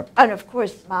Antwerp? And of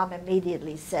course, Mom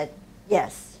immediately said,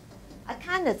 yes. I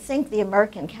kind of think the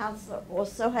American consulate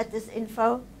also had this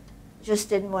info, just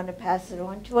didn't want to pass it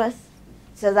on to us.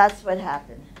 So that's what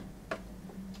happened.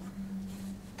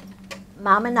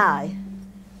 Mom and I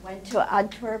went to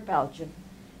Antwerp, Belgium,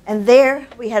 and there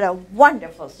we had a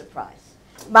wonderful surprise.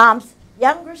 Mom's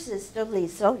younger sister,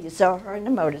 Lisa, you saw her on the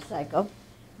motorcycle,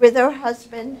 with her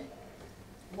husband,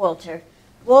 Walter.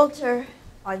 Walter,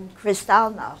 on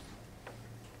Kristallnacht,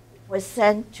 was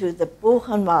sent to the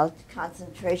Buchenwald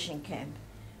concentration camp,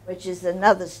 which is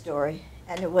another story,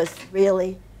 and it was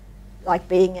really like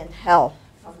being in hell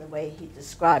from the way he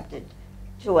described it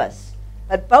to us.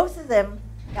 But both of them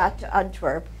got to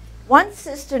Antwerp. One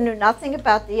sister knew nothing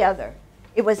about the other.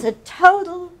 It was a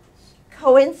total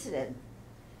coincidence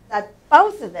that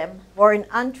both of them were in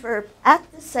Antwerp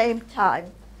at the same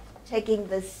time, taking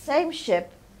the same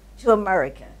ship to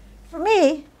America. For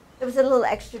me, there was a little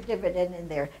extra dividend in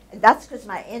there, and that's because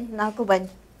my aunt and uncle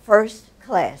went first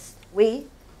class. We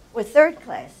were third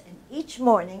class, and each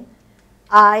morning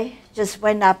I just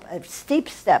went up steep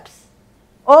steps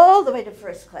all the way to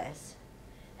first class.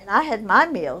 And I had my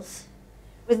meals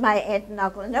with my aunt and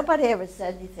uncle, and nobody ever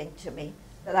said anything to me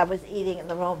that I was eating in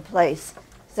the wrong place.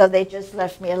 So they just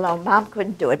left me alone. Mom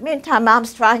couldn't do it. Meantime,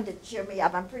 Mom's trying to cheer me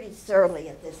up. I'm pretty surly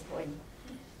at this point.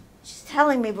 She's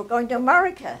telling me, we're going to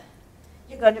America.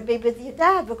 You're going to be with your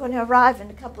dad. We're going to arrive in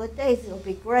a couple of days. It'll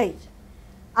be great.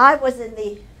 I was in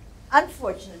the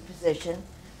unfortunate position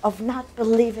of not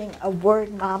believing a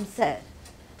word Mom said.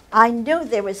 I knew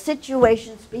there were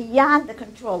situations beyond the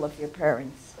control of your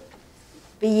parents,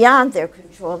 beyond their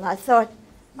control. And I thought,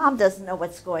 Mom doesn't know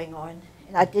what's going on.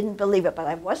 And I didn't believe it, but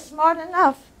I was smart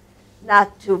enough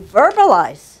not to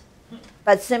verbalize,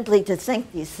 but simply to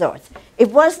think these thoughts.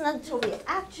 It wasn't until we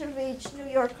actually reached New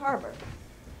York Harbor.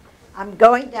 I'm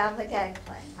going down the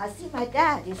gangplank. I see my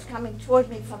dad. He's coming toward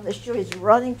me from the shore. He's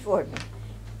running toward me.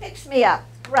 Picks me up,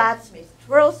 grabs me,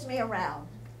 twirls me around.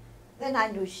 Then I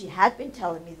knew she had been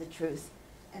telling me the truth,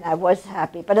 and I was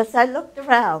happy. But as I looked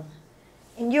around,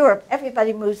 in Europe,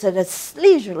 everybody moves at a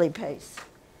leisurely pace.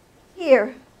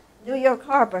 Here, New York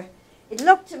Harbor, it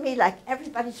looked to me like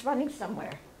everybody's running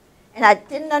somewhere. And I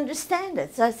didn't understand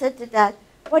it. So I said to Dad,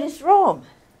 what is wrong?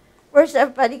 Where's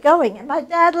everybody going? And my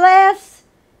dad laughs,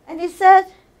 and he said,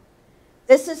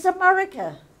 this is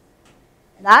America.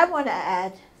 And I want to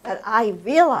add that I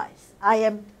realize I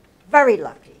am very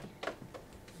lucky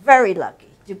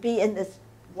to be in this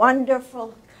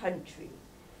wonderful country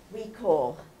we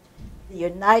call the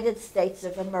United States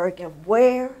of America,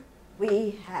 where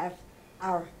we have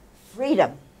our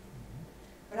freedom.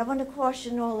 But I want to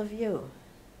caution all of you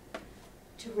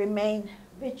to remain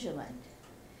vigilant,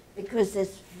 because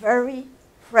this very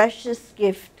precious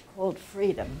gift called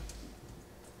freedom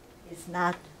is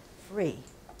not free.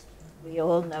 We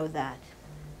all know that.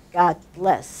 God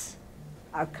bless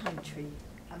our country,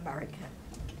 America.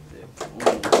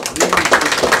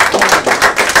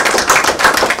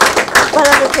 What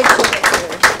other picture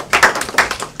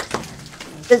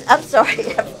is there? I'm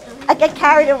sorry. I get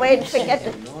carried away and forget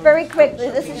it very quickly.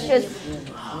 This is just,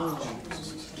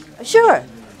 sure.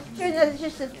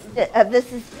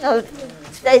 This is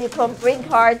today you call them green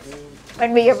cards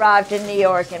when we arrived in New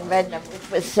York and read them,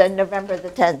 which was November the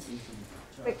 10th.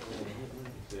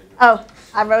 Oh,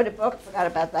 I wrote a book. Forgot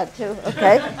about that too.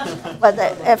 Okay. But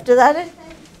after that,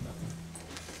 anything?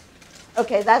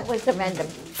 Okay, that was amendment.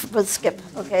 We'll skip.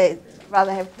 Okay,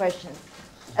 rather have questions.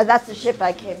 That's the ship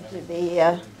I came to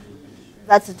the.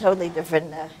 That's a totally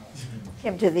different.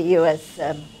 Came to the U.S.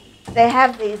 They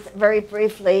have these, very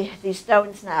briefly, these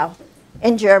stones now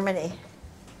in Germany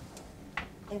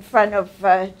in front of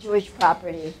Jewish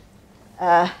property.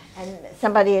 And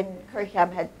somebody in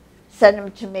Kirchheim had sent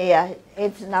them to me,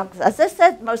 aunts and uncles. As I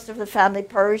said, most of the family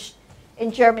perished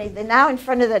in Germany. They're now in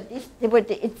front of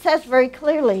it says very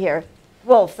clearly here,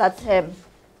 Wolf, that's him,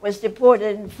 was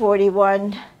deported in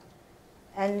 41,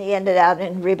 and he ended out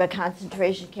in Ribe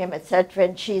concentration camp, etc.,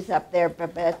 and she's up there,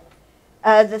 Babette.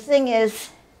 The thing is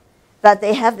that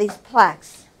they have these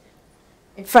plaques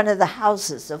in front of the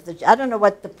houses of the, I don't know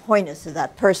what the point is of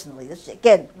that personally. This,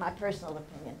 again, my personal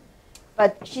opinion.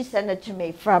 But she sent it to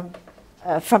me from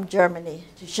Germany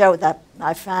to show that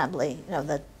my family,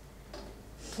 that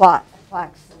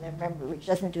plaques in their memory, which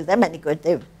doesn't do them any good.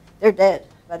 They're dead,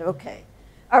 but okay.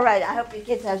 All right, I hope you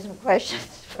kids have some questions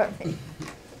for me.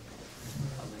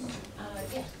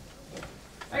 Yeah.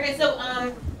 Okay, so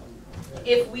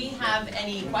if we have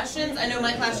any questions, I know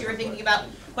my class you were thinking about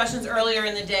questions earlier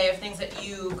in the day of things that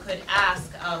you could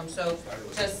ask. So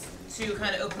just to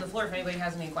kind of open the floor if anybody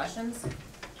has any questions.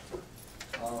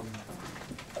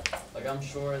 Like I'm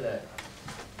sure that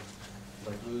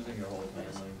like losing your whole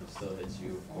family still hits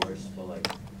you, of course, but like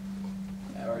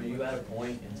are you at a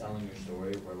point in telling your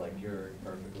story where like you're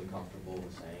perfectly comfortable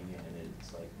with saying it and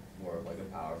it's like more of like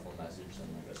a powerful message than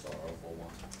like a sorrowful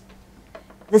one?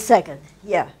 The second,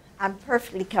 yeah. I'm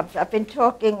perfectly comfortable. I've been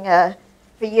talking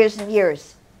for years and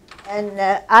years. And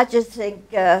I just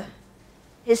think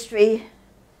history,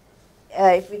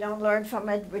 if we don't learn from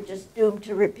it, we're just doomed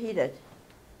to repeat it.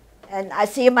 And I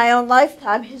see in my own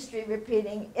lifetime history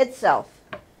repeating itself.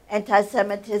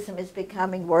 Anti-Semitism is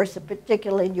becoming worse,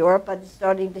 particularly in Europe, but it's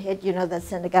starting to hit, you know, that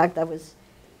synagogue that was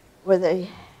where the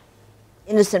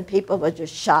innocent people were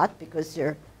just shot because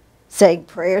they're saying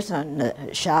prayers on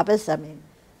Shabbos, on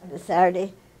the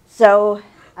Saturday. So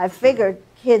I figured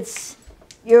kids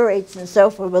your age and so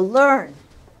forth will learn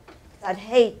that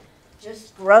hate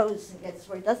just grows and gets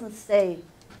where it doesn't stay.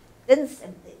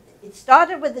 It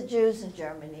started with the Jews in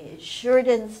Germany. It sure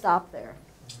didn't stop there.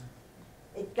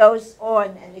 It goes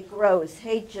on and it grows.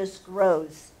 Hate just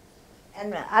grows.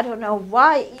 And I don't know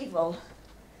why evil.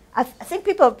 I think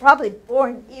people are probably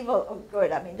born evil or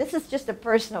good. I mean, this is just a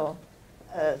personal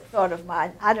thought of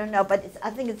mine. I don't know, but I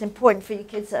think it's important for you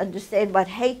kids to understand what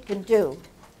hate can do.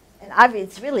 And I mean,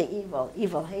 it's really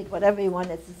evil, hate, whatever you want,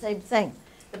 it's the same thing.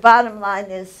 The bottom line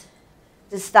is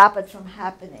to stop it from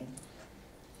happening.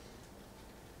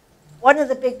 One of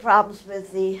the big problems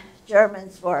with the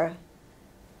Germans were,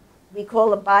 we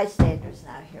call them bystanders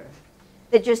now here.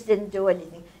 They just didn't do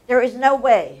anything. There is no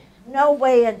way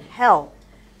in hell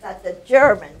that the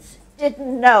Germans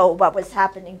didn't know what was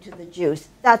happening to the Jews.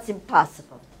 That's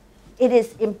impossible. It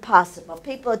is impossible.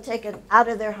 People are taken out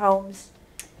of their homes,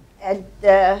 and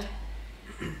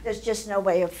there's just no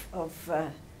way of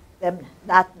them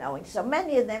not knowing. So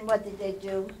many of them, what did they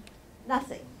do?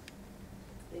 Nothing.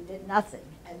 They did nothing.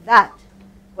 And that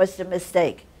was the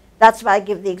mistake. That's why I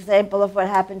give the example of what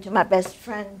happened to my best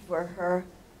friend for her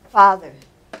father.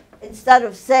 Instead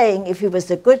of saying, if he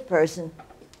was a good person,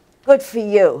 good for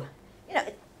you. You know,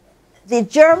 the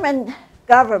German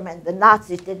government, the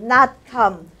Nazis, did not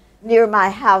come near my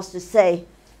house to say,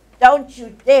 don't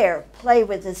you dare play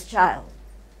with this child.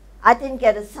 I didn't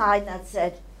get a sign that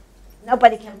said,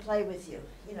 nobody can play with you.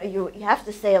 You know, you have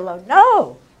to stay alone.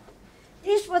 No.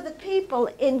 These were the people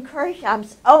in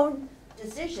Kirchheim's own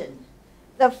decision.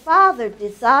 The father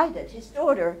decided, his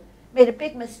daughter made a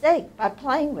big mistake by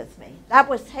playing with me. That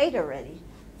was hate already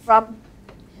from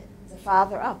the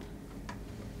father up.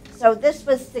 So this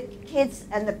was the kids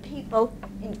and the people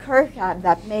in Kirchheim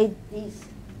that made these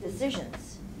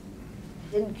decisions.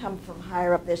 It didn't come from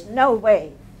higher up. There's no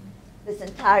way this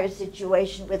entire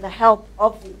situation with the help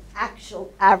of the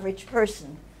actual average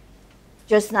person,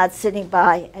 just not sitting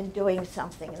by and doing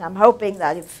something. And I'm hoping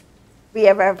that if we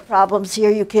ever have problems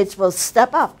here, you kids will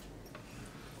step up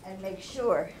and make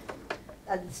sure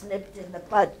that it's nipped in the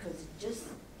bud, because it just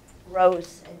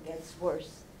grows and gets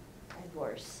worse and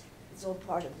worse. It's all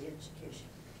part of the education.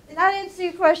 Did that answer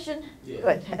your question? Yeah.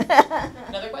 Good.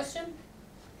 Another question?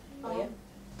 Oh, yeah.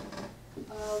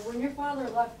 When your father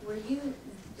left, did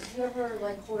you ever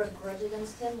like hold a grudge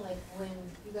against him? Like when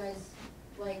you guys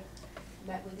like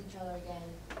met with each other again,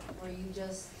 did you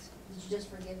just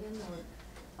forgive him? Or?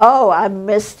 Oh, I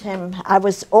missed him. I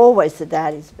was always the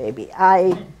daddy's baby.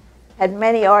 I had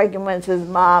many arguments with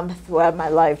Mom throughout my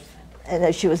life,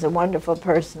 and she was a wonderful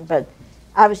person, but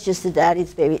I was just the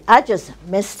daddy's baby. I just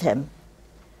missed him.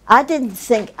 I didn't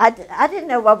think, I didn't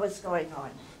know what was going on.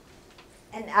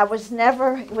 And it was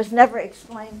never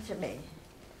explained to me.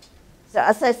 So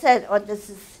as I said, this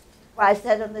is why I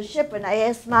said on the ship, when I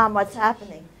asked Mom what's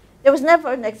happening, there was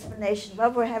never an explanation.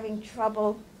 Well, we're having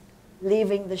trouble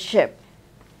leaving the ship.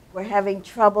 We're having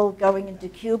trouble going into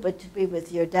Cuba to be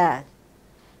with your dad.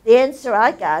 The answer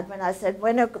I got when I said,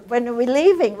 when are we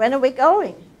leaving? When are we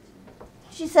going?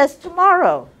 She says,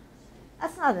 tomorrow.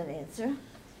 That's not an answer,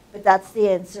 but that's the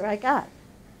answer I got.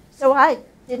 So I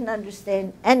didn't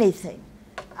understand anything.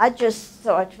 I just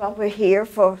thought, well, we're here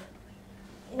for,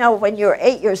 you know, when you're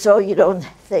 8 years old, you don't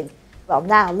think, well,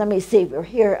 now, let me see, we're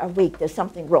here a week, there's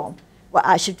something wrong. Well,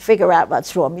 I should figure out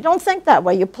what's wrong. You don't think that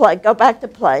way. You go back to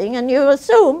playing, and you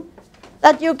assume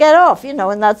that you get off, you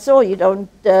know, and that's all. You don't,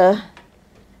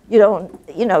 you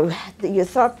know, your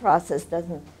thought process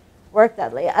doesn't work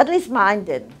that way. At least mine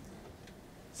didn't.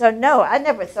 So no, I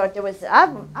never thought there was,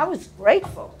 I was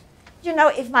grateful. You know,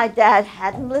 if my dad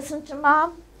hadn't listened to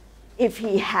Mom, if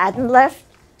he hadn't left,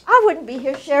 I wouldn't be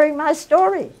here sharing my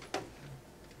story.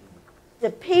 The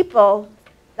people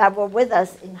that were with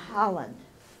us in Holland,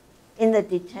 in the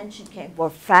detention camp, were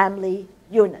family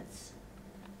units.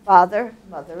 father,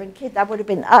 mother, and kid. That would have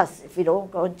been us if we'd all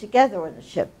gone together on a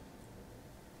ship.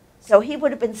 So he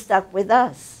would have been stuck with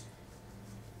us.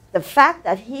 The fact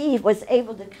that he was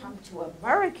able to come to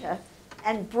America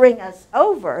and bring us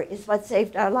over is what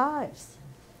saved our lives.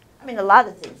 I mean, a lot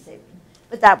of things saved me,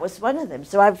 but that was one of them.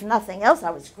 So if nothing else,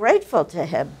 I was grateful to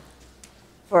him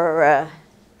for,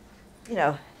 you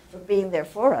know, for being there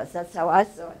for us. That's how I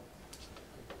saw it.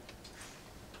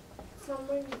 So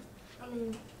when, I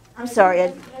mean, I'm sorry.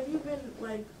 Have you been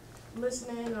like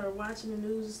listening or watching the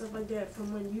news and stuff like that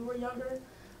from when you were younger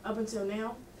up until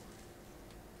now?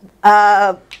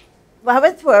 Well, I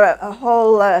went through a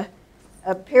whole a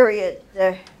period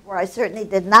where I certainly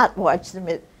did not watch the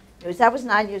news. I was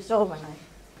 9 years old when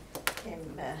I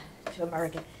came to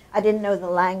America. I didn't know the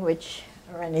language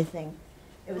or anything.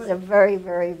 It was a very,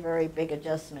 very, very big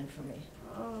adjustment for me.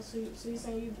 Oh, so you're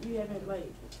saying you haven't like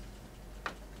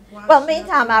watched? Well,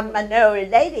 meantime, I'm a no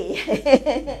lady.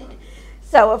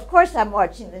 So, of course, I'm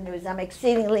watching the news. I'm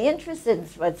exceedingly interested in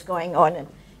what's going on and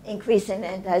increasing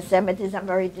anti-Semitism. I'm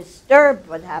very disturbed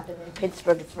what happened in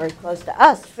Pittsburgh. It's very close to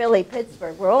us, Philly,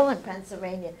 Pittsburgh. We're all in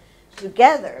Pennsylvania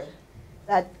together.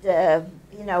 That,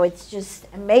 you know, it's just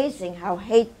amazing how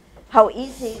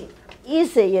easy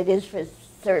it is for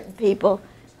certain people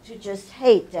to just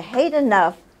hate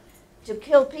enough to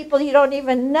kill people you don't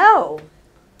even know,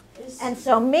 and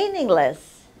so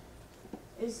meaningless.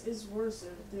 It's worse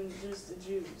than just the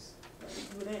Jews.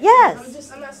 Like,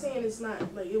 Yes. I'm not saying it's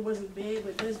not like it wasn't bad,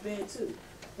 but that's bad too.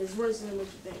 It's worse than what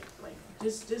you think. Like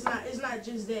it's not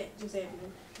just that just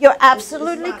happening. You're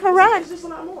absolutely correct. It's just a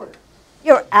lot more.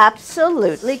 You're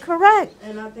absolutely correct.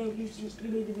 And I think you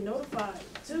need to be notified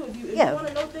too. If you Yeah. want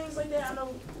to know things like that, I know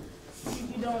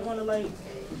you don't want to like.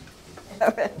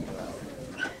 I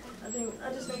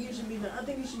just think you should be. I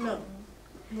think you should know.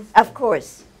 Of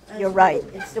course, you're right.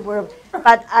 It's the world.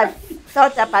 But I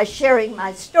thought that by sharing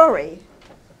my story,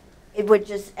 it would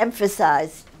just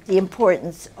emphasize the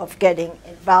importance of getting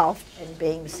involved and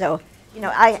being so. You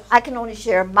know, I can only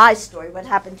share my story, what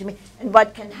happened to me, and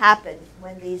what can happen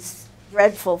when these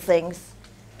dreadful things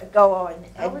go on.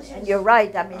 And you're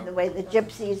right. I mean, the way the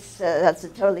gypsies, that's a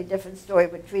totally different story,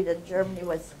 were treated in Germany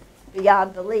was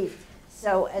beyond belief.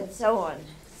 So, and so on.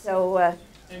 So,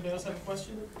 Anybody else have a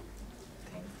question?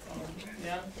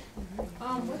 Yeah?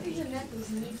 What did your necklace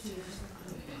mean to you?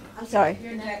 I'm sorry.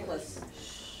 Your necklace.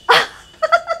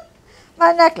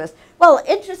 My necklace. Well,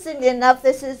 interestingly enough,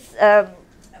 this is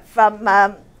from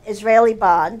Israeli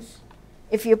bonds.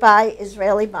 If you buy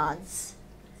Israeli bonds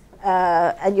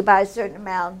and you buy a certain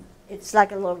amount, it's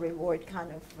like a little reward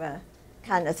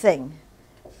kind of thing.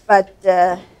 But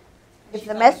if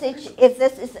the message,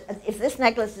 if this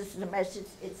necklace is the message,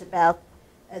 it's about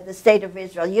the state of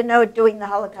Israel. You know, during the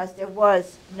Holocaust, there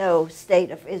was no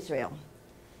state of Israel.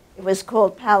 It was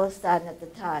called Palestine at the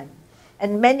time.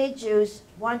 And many Jews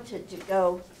wanted to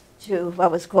go to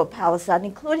what was called Palestine,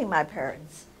 including my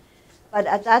parents. But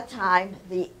at that time,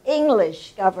 the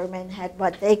English government had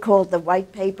what they called the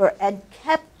white paper and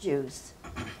kept Jews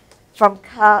from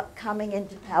coming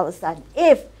into Palestine.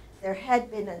 If there had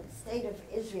been a state of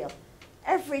Israel,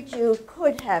 every Jew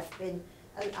could have been,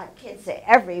 I can't say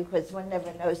every because one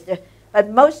never knows, but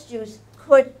most Jews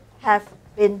could have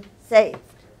been saved.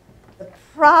 The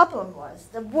problem was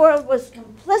the world was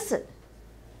complicit.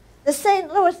 The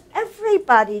St. Louis,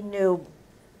 everybody knew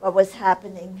what was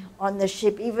happening on the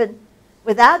ship, even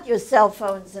without your cell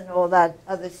phones and all that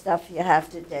other stuff you have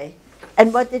today.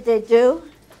 And what did they do?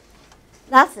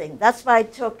 Nothing. That's why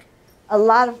it took a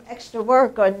lot of extra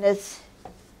work on this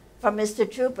from Mr.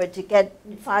 Trooper to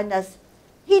find us.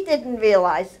 He didn't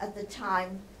realize at the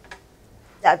time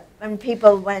that when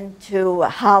people went to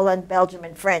Holland, Belgium,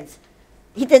 and France,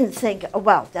 he didn't think, oh,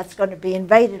 well, that's going to be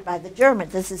invaded by the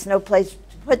Germans. This is no place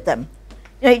to put them.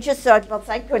 You know, he just thought, well,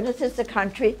 thank goodness it's a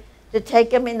country to take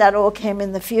them, and that all came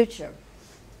in the future.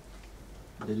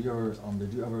 Did you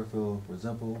ever feel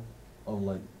resentful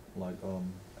of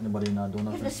anybody not doing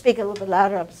You have nothing? to speak a little bit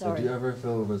louder, I'm sorry. Did you ever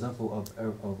feel resentful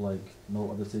of like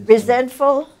no other states?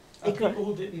 Resentful? People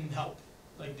who didn't help.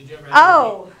 Like, did you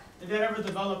ever? Did that ever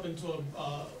develop into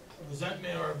a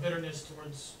resentment or a bitterness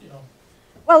towards, you know?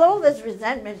 Well, all this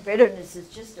resentment, bitterness is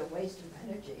just a waste of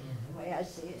energy, the way I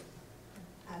see it.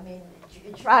 I mean,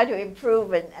 you try to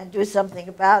improve and do something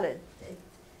about it.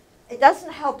 It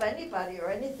doesn't help anybody or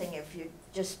anything if you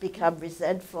just become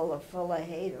resentful or full of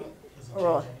hate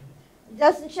or it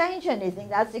doesn't change anything.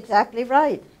 That's exactly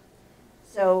right.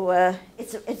 So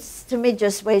it's to me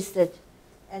just wasted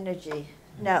energy.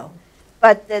 No,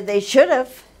 but they should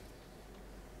have.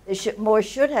 More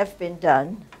should have been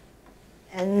done,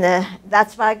 and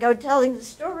that's why I go telling the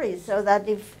stories so that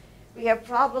if We have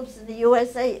problems in the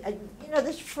USA. And, you know,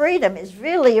 this freedom is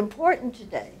really important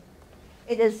today.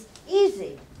 It is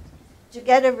easy to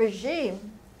get a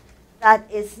regime that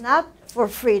is not for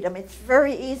freedom. It's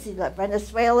very easy, like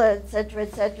Venezuela, et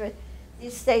cetera,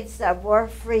 these states that were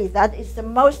free. That is the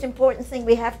most important thing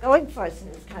we have going for us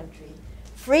in this country.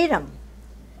 Freedom,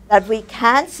 that we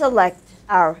can select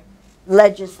our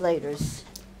legislators.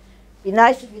 Be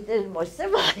nice if we did it more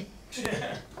civilly.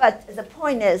 But the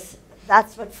point is,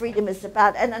 that's what freedom is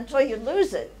about. And until you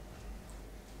lose it,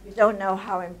 you don't know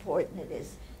how important it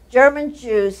is. German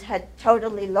Jews had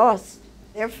totally lost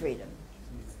their freedom.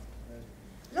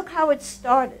 Look how it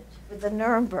started with the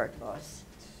Nuremberg laws.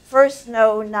 First,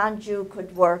 no non-Jew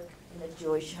could work in a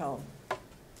Jewish home.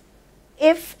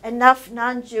 If enough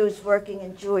non-Jews working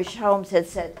in Jewish homes had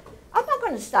said, I'm not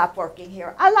going to stop working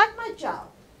here. I like my job.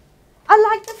 I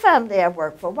like the family I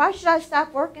work for. Why should I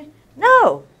stop working?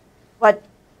 No. What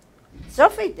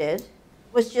Sophie did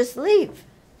was just leave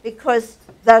because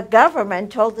the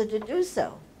government told her to do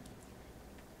so.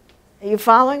 Are you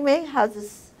following me? How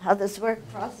this process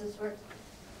works?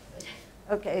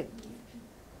 Okay.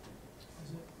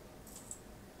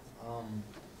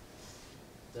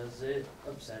 Does it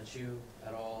upset you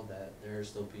at all that there are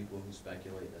still people who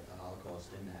speculate that the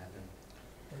Holocaust didn't happen?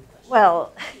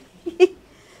 Well,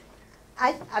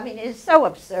 I mean, it's so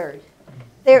absurd.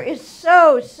 There is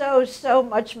so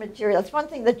much material. It's one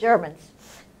thing, the Germans,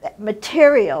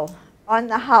 material on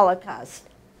the Holocaust,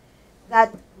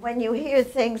 that when you hear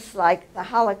things like the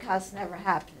Holocaust never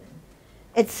happened,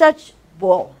 it's such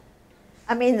bull.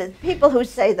 I mean, the people who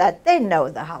say that, they know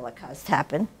the Holocaust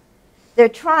happened. They're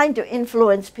trying to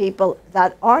influence people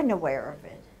that aren't aware of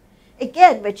it.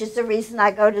 Again, which is the reason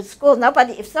I go to school.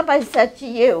 If somebody said to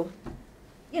you,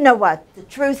 you know what, the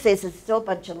truth is it's still a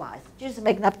bunch of lies. Jews are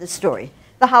making up this story.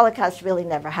 The Holocaust really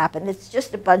never happened. It's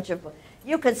just a bunch of,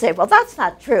 you could say, well, that's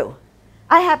not true.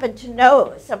 I happen to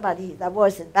know somebody that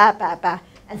wasn't,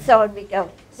 and so on we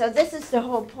go. So this is the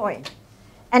whole point.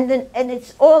 And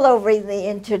it's all over the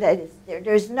internet.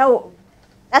 There's no,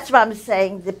 that's what I'm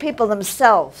saying, the people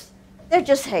themselves, they're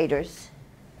just haters.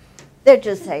 They're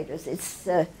just haters. It's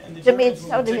And the to me, Germans it's were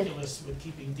totally meticulous with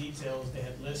keeping details. They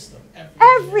had lists of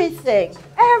everything.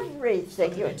 Stuff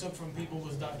that they took from people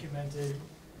was documented.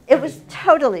 It was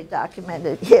totally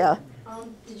documented. Yeah.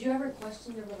 Did you ever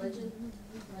question your religion?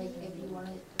 Like if you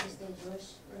wanted to stay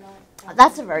Jewish or not?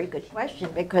 That's a very good question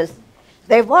because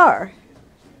there were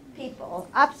people,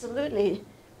 absolutely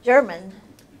German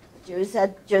Jews,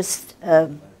 that just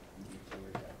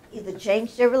either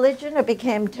changed their religion or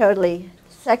became totally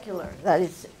secular. That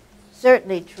is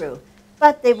certainly true.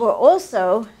 But there were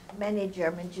also many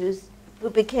German Jews who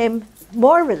became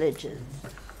more religious.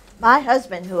 My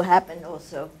husband, who happened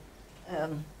also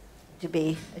to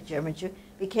be a German Jew,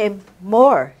 became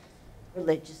more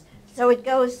religious. So it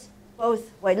goes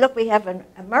both ways. Look, we have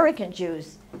American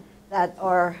Jews that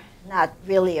are not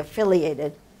really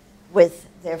affiliated with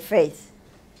their faith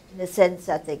in the sense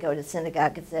that they go to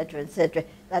synagogue, etc.,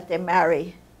 that they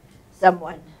marry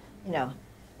someone, you know,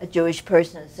 a Jewish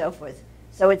person and so forth.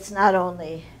 So it's not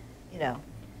only, you know,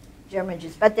 German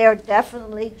Jews, but there are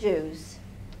definitely Jews,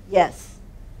 yes,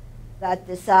 that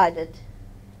decided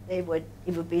it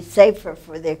would be safer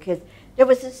for their kids. There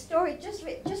was a story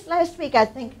just last week, I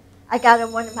think, I got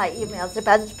in one of my emails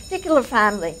about this particular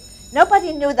family.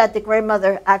 Nobody knew that the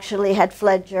grandmother actually had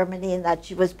fled Germany and that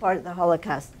she was part of the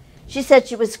Holocaust. She said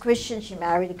she was Christian, she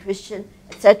married a Christian,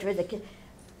 etc.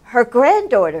 Her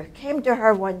granddaughter came to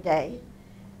her one day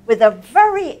with a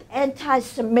very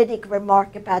anti-Semitic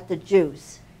remark about the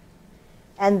Jews.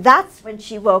 And that's when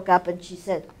she woke up and she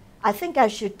said, I think I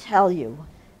should tell you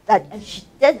that, and she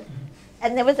did.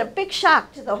 And there was a big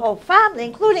shock to the whole family,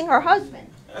 including her husband,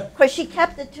 because she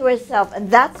kept it to herself, and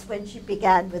that's when she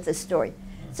began with the story.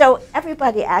 So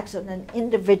everybody acts on an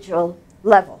individual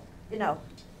level, you know.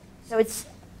 So it's...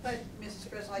 But, Mrs.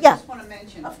 Breslow, I Yeah, just want to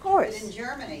mention of course. that in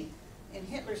Germany, in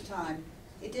Hitler's time,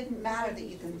 it didn't matter that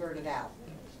you converted out.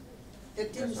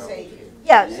 It didn't say you.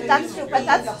 Yeah, So that's you true, could but be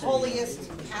that's... the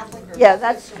holiest Catholic or Yeah,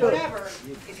 that's true. whatever.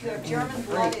 If you have German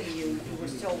blood in you, you were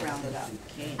still rounded up.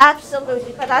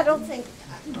 Absolutely, but I don't think,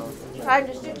 if I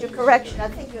understood your correction, I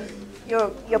think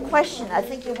your question, I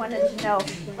think you wanted to know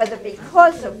whether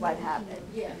because of what happened.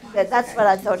 Yeah. That's what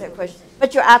I thought her question.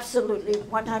 But you're absolutely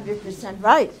 100%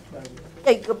 right.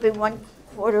 It could be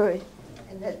 1/4,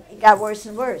 and then it got worse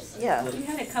and worse, yeah. You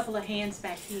had a couple of hands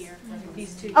back here,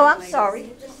 these two. Oh, young I'm ladies.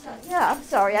 sorry. Yeah, I'm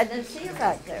sorry. I didn't see you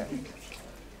back there.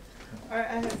 I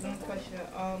have one question.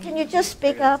 Can you just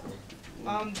speak up?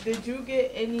 Did you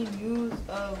get any news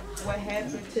of what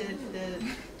happened to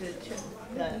the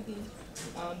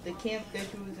the camp that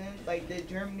you was in? Like, did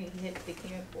Germany hit the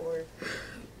camp or?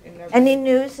 Any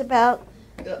news about?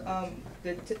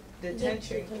 The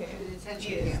detention camp. The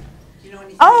detention Yes. camp. Do you know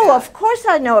anything Oh, about of course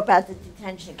I know about the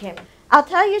detention camp. I'll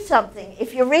tell you something.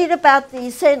 If you read about the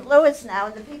St. Louis now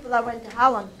and the people that went to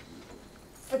Holland,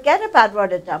 forget about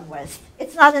Rotterdam West.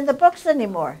 It's not in the books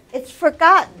anymore. It's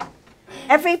forgotten.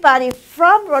 Everybody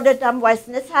from Rotterdam West,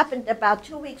 and this happened about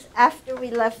 2 weeks after we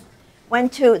left,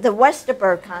 went to the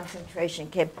Westerbork concentration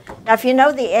camp. Now, if you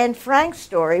know the Anne Frank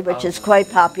story, which is quite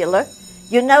popular,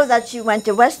 you know that she went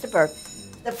to Westerbork.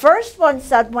 The first ones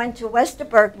that went to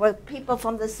Westerbork were people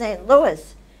from the St.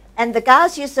 Louis. And the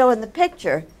guys you saw in the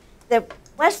picture, the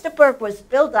Westerbork was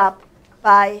built up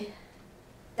by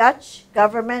Dutch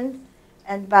government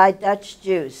and by Dutch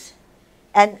Jews.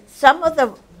 And some of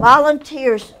the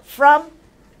volunteers from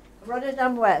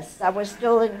Rotterdam West that were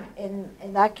still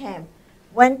in that camp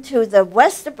went to the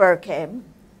Westerbork camp.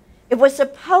 It was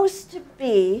supposed to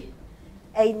be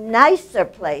a nicer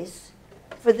place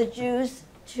for the Jews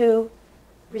to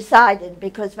reside in,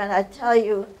 because when I tell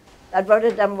you that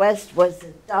Rotterdam West was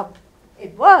a dump,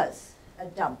 it was a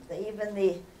dump. Even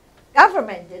the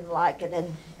government didn't like it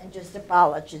and just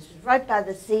abolished it. It was right by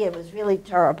the sea. It was really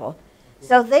terrible.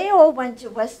 So they all went to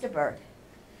Westerbork.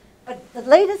 But the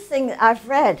latest thing I've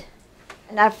read,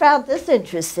 and I found this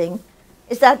interesting,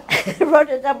 is that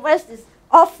Rotterdam West is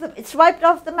it's wiped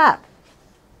off the map.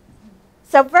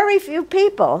 So very few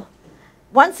people,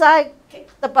 once I kick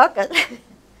the bucket,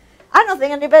 I don't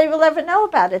think anybody will ever know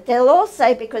about it. They'll all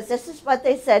say, because this is what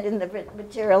they said in the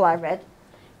material I read,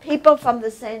 people from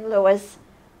the St. Louis,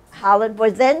 Holland,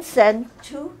 were then sent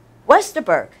to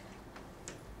Westerbork.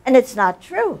 And it's not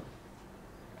true.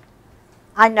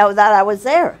 I know that I was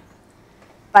there.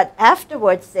 But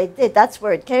afterwards they did. That's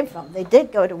where it came from. They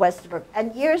did go to Westerbork.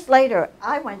 And years later,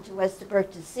 I went to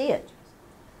Westerbork to see it.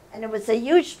 And it was a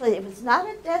huge place. It was not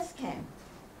a death camp.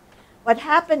 What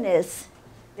happened is,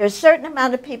 there's a certain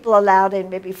amount of people allowed in,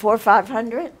 maybe 400 or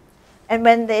 500. And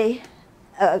when they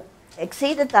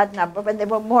exceeded that number, when there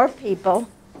were more people,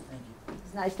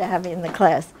 it's nice to have you in the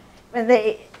class, when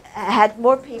they had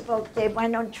more people, they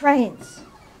went on trains.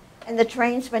 And the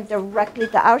trains went directly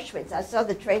to Auschwitz. I saw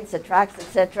the trains, the tracks,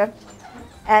 etc.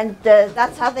 And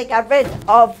that's how they got rid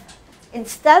of,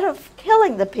 instead of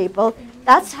killing the people,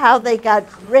 that's how they got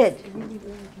rid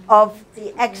of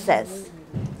the excess.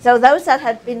 So those that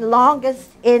had been longest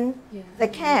in the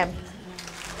camp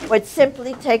were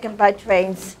simply taken by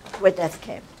trains to a death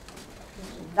camp.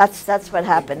 That's what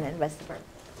happened in Westerbork.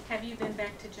 Have you been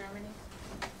back to Germany?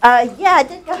 Yeah, I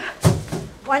did go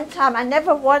one time. I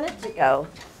never wanted to go.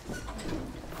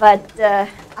 But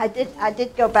I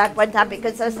did go back one time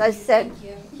because, as I said,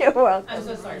 you're welcome. I'm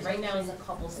so sorry. Right now is a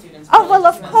couple students. Oh, well,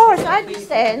 of course, I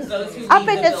understand. I've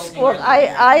been at school.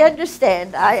 I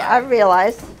understand. I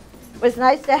realize. It was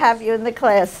nice to have you in the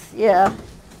class. Yeah.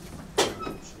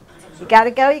 You got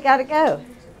to go, you got to go.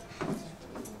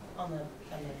 On the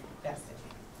basket.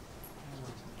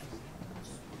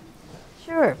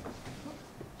 Sure.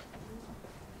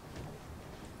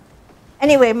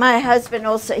 Anyway, my husband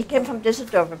also, he came from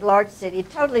Düsseldorf, a large city,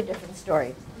 totally different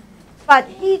story. But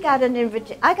he got an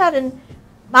invitation.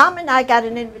 Mom and I got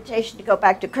an invitation to go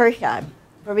back to Kirchheim,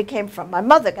 where we came from. My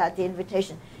mother got the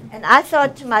invitation. And I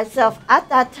thought to myself, at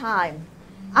that time,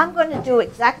 I'm going to do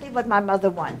exactly what my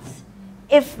mother wants.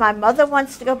 If my mother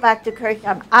wants to go back to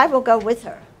Kirchheim, I will go with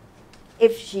her.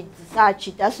 If she decides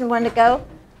she doesn't want to go,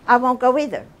 I won't go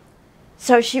either.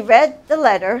 So she read the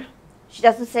letter. She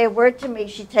doesn't say a word to me.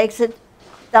 She takes it,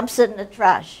 dumps it in the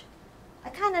trash. I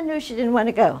kind of knew she didn't want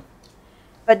to go.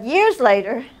 But years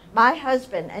later, my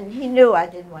husband, and he knew I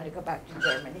didn't want to go back to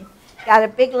Germany, got a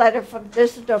big letter from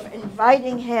Düsseldorf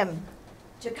inviting him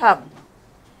to come.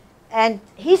 And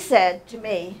he said to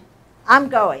me, I'm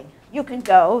going. You can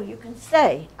go, you can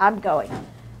stay. I'm going.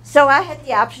 So I had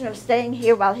the option of staying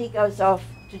here while he goes off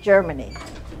to Germany.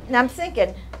 And I'm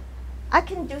thinking, I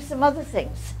can do some other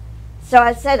things. So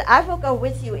I said, I will go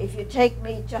with you if you take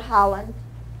me to Holland,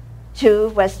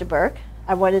 to Westerbork.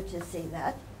 I wanted to see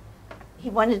that. He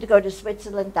wanted to go to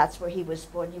Switzerland. That's where he was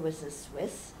born. He was a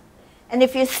Swiss. And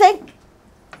if you think,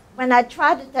 when I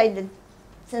try to tell you,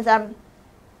 since I'm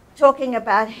talking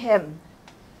about him,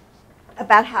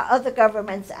 about how other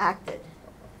governments acted.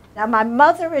 Now, my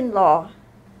mother-in-law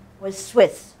was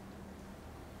Swiss.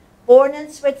 Born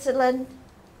in Switzerland,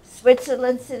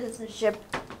 Switzerland citizenship.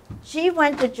 She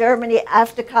went to Germany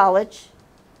after college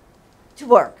to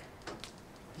work.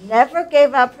 Never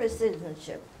gave up her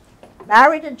citizenship.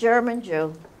 Married a German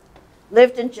Jew,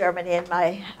 lived in Germany, and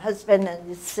my husband and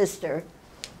his sister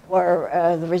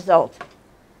were the result.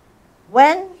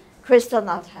 When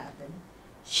Kristallnacht happened,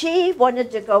 she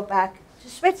wanted to go back to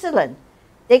Switzerland.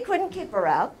 They couldn't keep her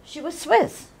out. She was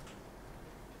Swiss.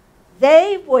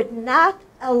 They would not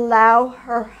allow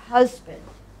her husband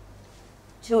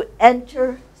to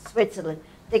enter Switzerland.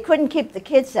 They couldn't keep the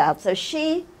kids out, so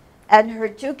she and her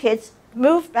 2 kids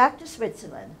moved back to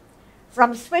Switzerland.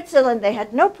 From Switzerland, they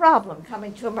had no problem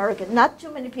coming to America. Not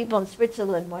too many people in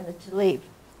Switzerland wanted to leave.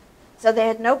 So they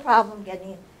had no problem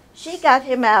getting in. She got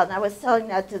him out, and I was telling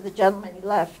that to the gentleman he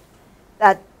left,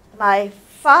 that my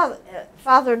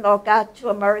father-in-law got to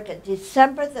America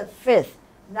December the 5th,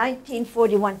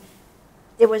 1941.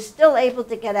 They were still able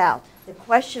to get out. The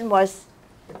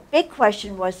big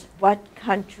question was, what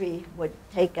country would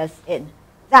take us in?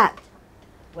 That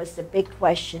was the big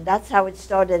question. That's how it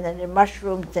started, and it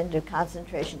mushroomed into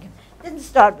concentration camp. It didn't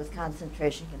start with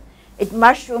concentration camp. It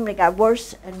mushroomed, it got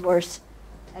worse and worse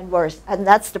and worse. And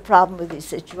that's the problem with these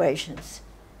situations.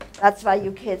 That's why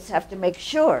you kids have to make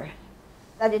sure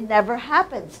that it never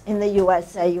happens in the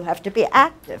USA. You have to be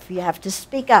active. You have to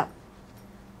speak up.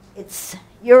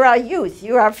 You're our youth.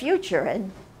 You're our future.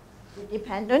 And we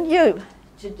depend on you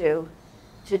to do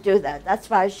that. That's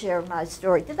why I share my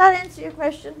story. Did that answer your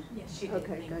question? Yes, she did.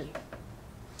 Okay, Thank good. you.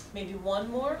 Maybe one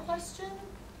more question?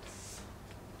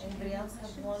 Anybody else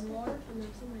have one more? You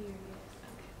have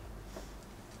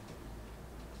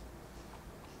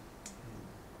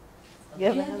Do you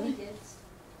have another? any kids?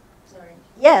 Sorry.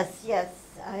 Yes, yes.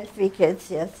 I have 3 kids,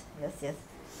 yes, yes, yes.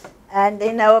 And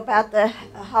they know about the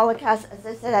Holocaust. As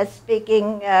I said, I was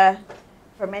speaking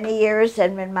for many years,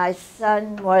 and when my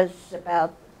son was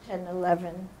about 10,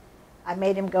 11, I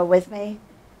made him go with me.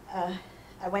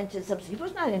 I went to he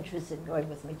was not interested in going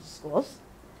with me to schools.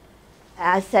 And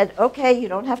I said, okay, you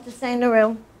don't have to stay in the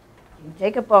room. You can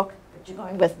take a book, but you're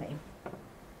going with me.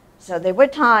 So there were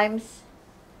times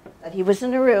that he was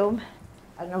in a room.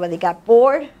 I don't know whether he got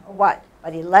bored or what,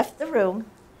 but he left the room,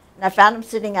 and I found him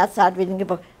sitting outside reading a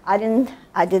book. I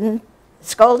didn't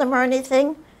scold him or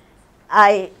anything.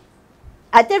 I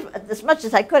did as much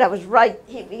as I could. I was right.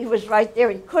 He was right there.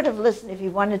 He could have listened if he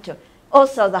wanted to.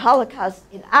 Also, the Holocaust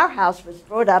in our house was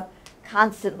brought up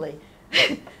constantly.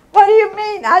 What do you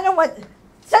mean? I don't want.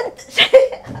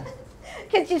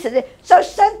 Kids used to say, so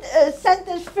send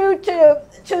this food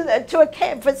to a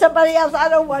camp for somebody else. I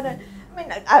don't want to. I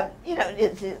mean, you know,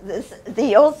 it's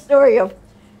the old story of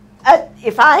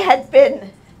if I had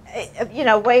been, you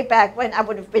know, way back when, I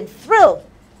would have been thrilled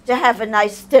to have a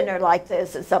nice dinner like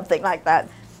this or something like that.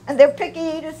 And they're picky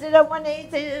eaters, they don't want to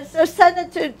eat, so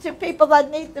send it to people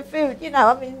that need the food. You know,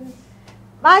 I mean,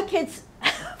 my kids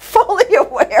fully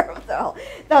aware of the whole,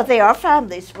 no, they are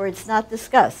families where it's not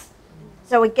discussed.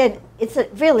 So again, it's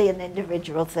really an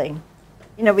individual thing.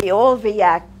 You know, we all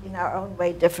react in our own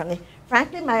way differently.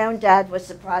 Frankly, my own dad was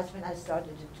surprised when I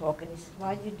started to talk, and he said,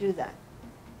 why do you do that?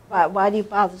 Why do you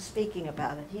bother speaking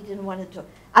about it? He didn't want to talk.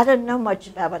 I don't know much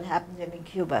about what happened to him in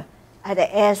Cuba. I had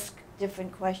to ask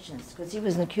different questions because he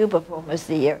was in Cuba for almost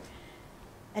a year,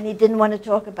 and he didn't want to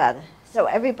talk about it. So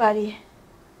everybody,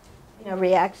 you know,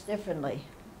 reacts differently.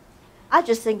 I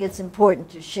just think it's important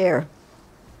to share.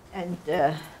 And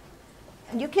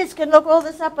you kids can look all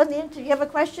this up on the internet. You have a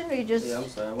question, or you just? Yeah, I'm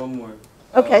sorry. One more.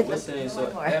 Okay. Listening. So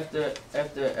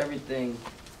after everything,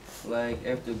 like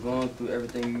after going through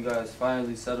everything, you guys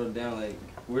finally settled down. Like,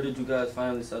 where did you guys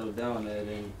finally settle down at?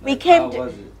 And like, how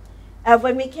was it?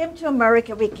 When we came to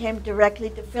America, we came directly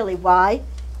to Philly. Why?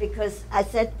 Because I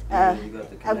said,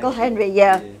 Uncle Henry,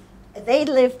 yeah, they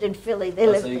lived in Philly. They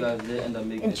lived so you guys did end up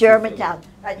making in Germantown.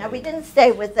 Right now, we didn't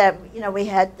stay with them. You know, we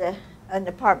had an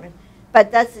apartment.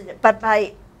 But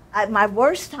my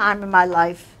worst time in my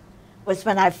life was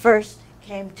when I first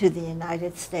came to the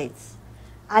United States.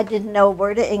 I didn't know a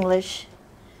word of English.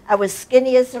 I was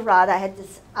skinny as a rod. I had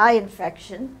this eye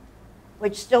infection,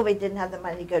 which still we didn't have the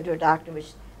money to go to a doctor.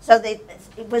 So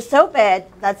it was so bad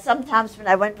that sometimes when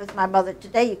I went with my mother,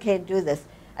 today you can't do this,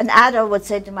 an adult would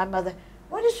say to my mother,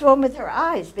 what is wrong with her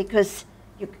eyes? Because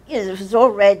you know, it was all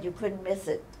red, you couldn't miss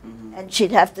it. Mm-hmm. And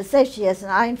she'd have to say she has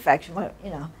an eye infection, well, you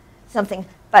know, something.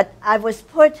 But I was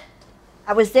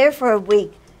there for a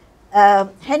week.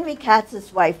 Henry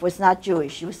Katz's wife was not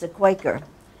Jewish, she was a Quaker.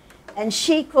 And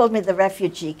she called me the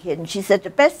refugee kid, and she said the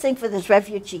best thing for this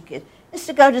refugee kid is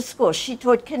to go to school. She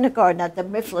taught kindergarten at the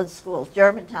Mifflin School,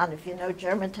 Germantown, if you know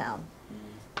Germantown.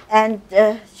 And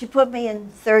she put me in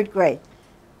 3rd grade.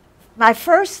 My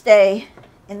first day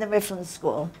in the Mifflin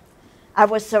School, I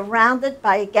was surrounded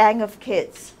by a gang of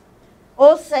kids,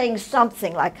 all saying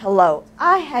something like hello.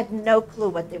 I had no clue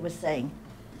what they were saying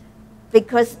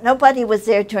because nobody was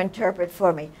there to interpret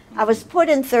for me. I was put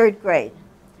in 3rd grade.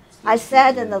 I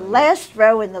sat in the last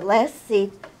row in the last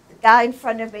seat. The guy in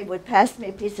front of me would pass me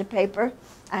a piece of paper.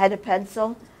 I had a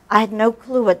pencil. I had no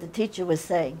clue what the teacher was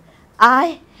saying.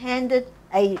 I handed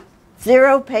a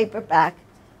 0 paper back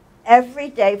every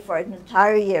day for an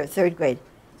entire year, 3rd grade.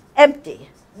 Empty,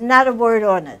 not a word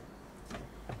on it.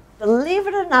 Believe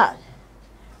it or not,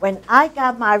 when I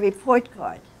got my report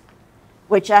card,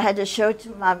 which I had to show to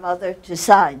my mother to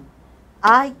sign,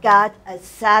 I got a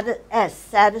S,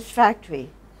 satisfactory,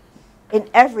 in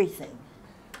everything.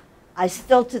 I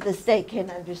still to this day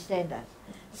can't understand that.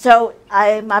 So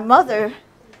my mother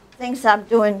thinks I'm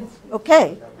doing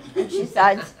okay, and she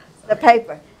signs the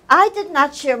paper. I did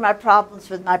not share my problems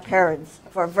with my parents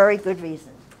for a very good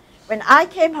reason. When I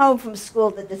came home from school,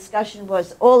 the discussion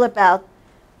was all about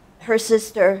her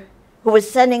sister who was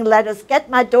sending letters, get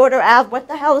my daughter out, what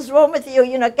the hell is wrong with you,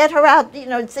 you know, get her out, you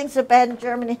know, things are bad in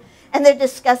Germany. And they're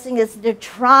discussing this, they're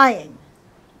trying.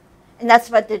 And that's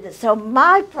what they did. So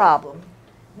my problem,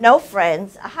 no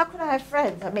friends, how could I have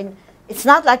friends? I mean, it's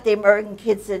not like the American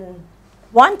kids didn't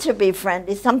want to be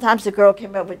friendly. Sometimes a girl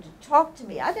came over to talk to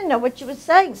me. I didn't know what she was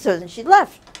saying, so then she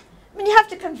left. I mean, you have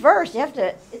to converse. You have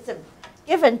to, it's a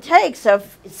give and take. So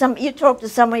if you talk to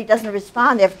someone who doesn't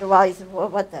respond after a while, you say, well,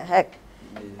 what the heck?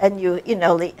 And you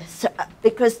know,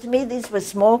 because to me these were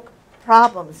small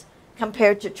problems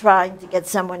compared to trying to get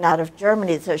someone out of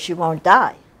Germany so she won't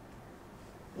die.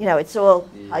 You know, it's all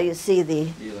how you see the...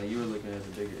 Yeah, like you were looking at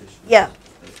the bigger issue. Yeah.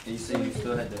 And you said you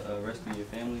still had to rescue your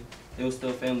family? There was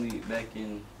still family back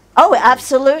in... Oh,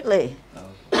 absolutely. Oh,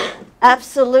 okay.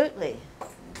 Absolutely.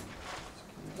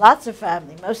 Lots of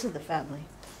family, most of the family.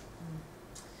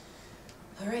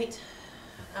 All right.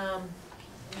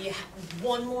 Yeah,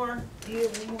 one more. Yeah,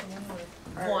 one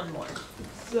more. One more.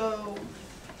 So,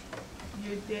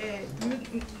 your dad,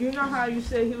 you know how you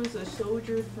said he was a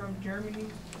soldier from Germany?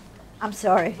 I'm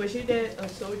sorry. Was your dad a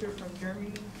soldier from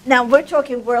Germany? Now, we're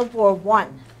talking World War I.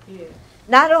 Yeah.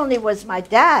 Not only was my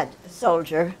dad a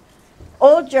soldier,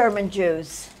 all German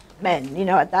Jews, men, you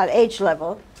know, at that age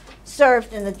level,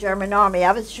 served in the German army.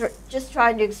 I was just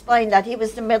trying to explain that he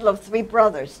was the middle of 3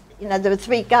 brothers. You know, there were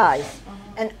 3 guys.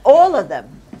 And all of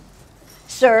them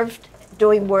served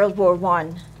during World War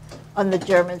I on the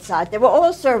German side. They were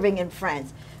all serving in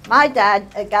France. My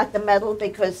dad got the medal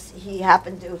because he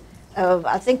happened to,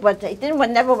 I think what he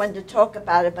never wanted to talk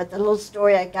about it, but the little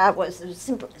story I got was, it was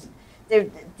simple.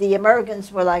 The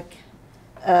Americans were like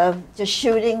just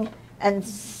shooting, and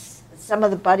some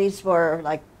of the buddies were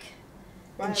like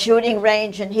in shooting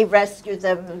range, and he rescued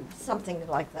them, something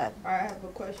like that. I have a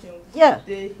question. Yeah.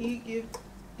 Did he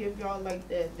give y'all like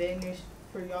the advantage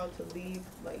for y'all to leave,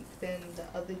 like than the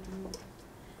other group?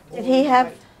 Did he have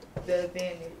like, the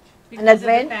advantage? Because of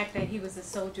the fact that he was a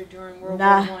soldier during World War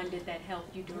I, did that help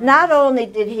you during? Not only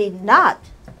did he not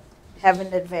have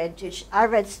an advantage, I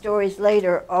read stories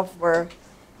later of where,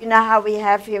 you know how we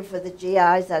have here for the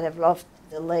GIs that have lost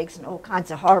their legs and all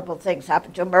kinds of horrible things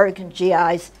happen to American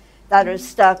GIs that are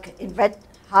stuck in vet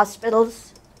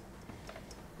hospitals.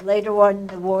 Later on in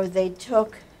the war, they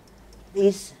took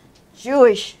these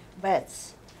Jewish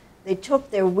vets, they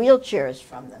took their wheelchairs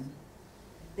from them.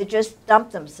 They just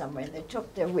dumped them somewhere. They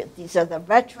took these are the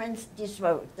veterans, these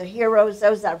were the heroes,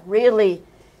 those that really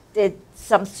did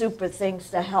some super things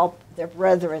to help their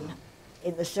brethren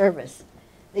in the service.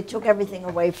 They took everything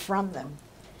away from them.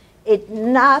 It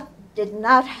did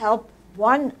not help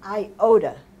one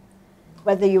iota,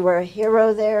 whether you were a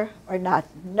hero there or not.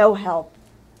 No help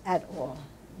at all.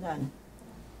 None.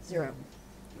 0.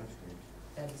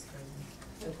 That is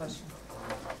crazy. Good question.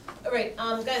 All right,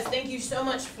 guys, thank you so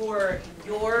much for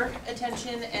your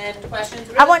attention and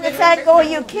questions. I want to thank all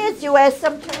you kids. You asked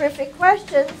some terrific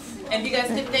questions. And if you guys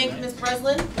could thank Ms.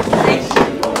 Breslin. Thank you.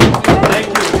 Thank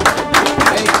you.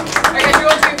 All right, guys,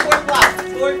 you're on to your 4th block.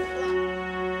 4th.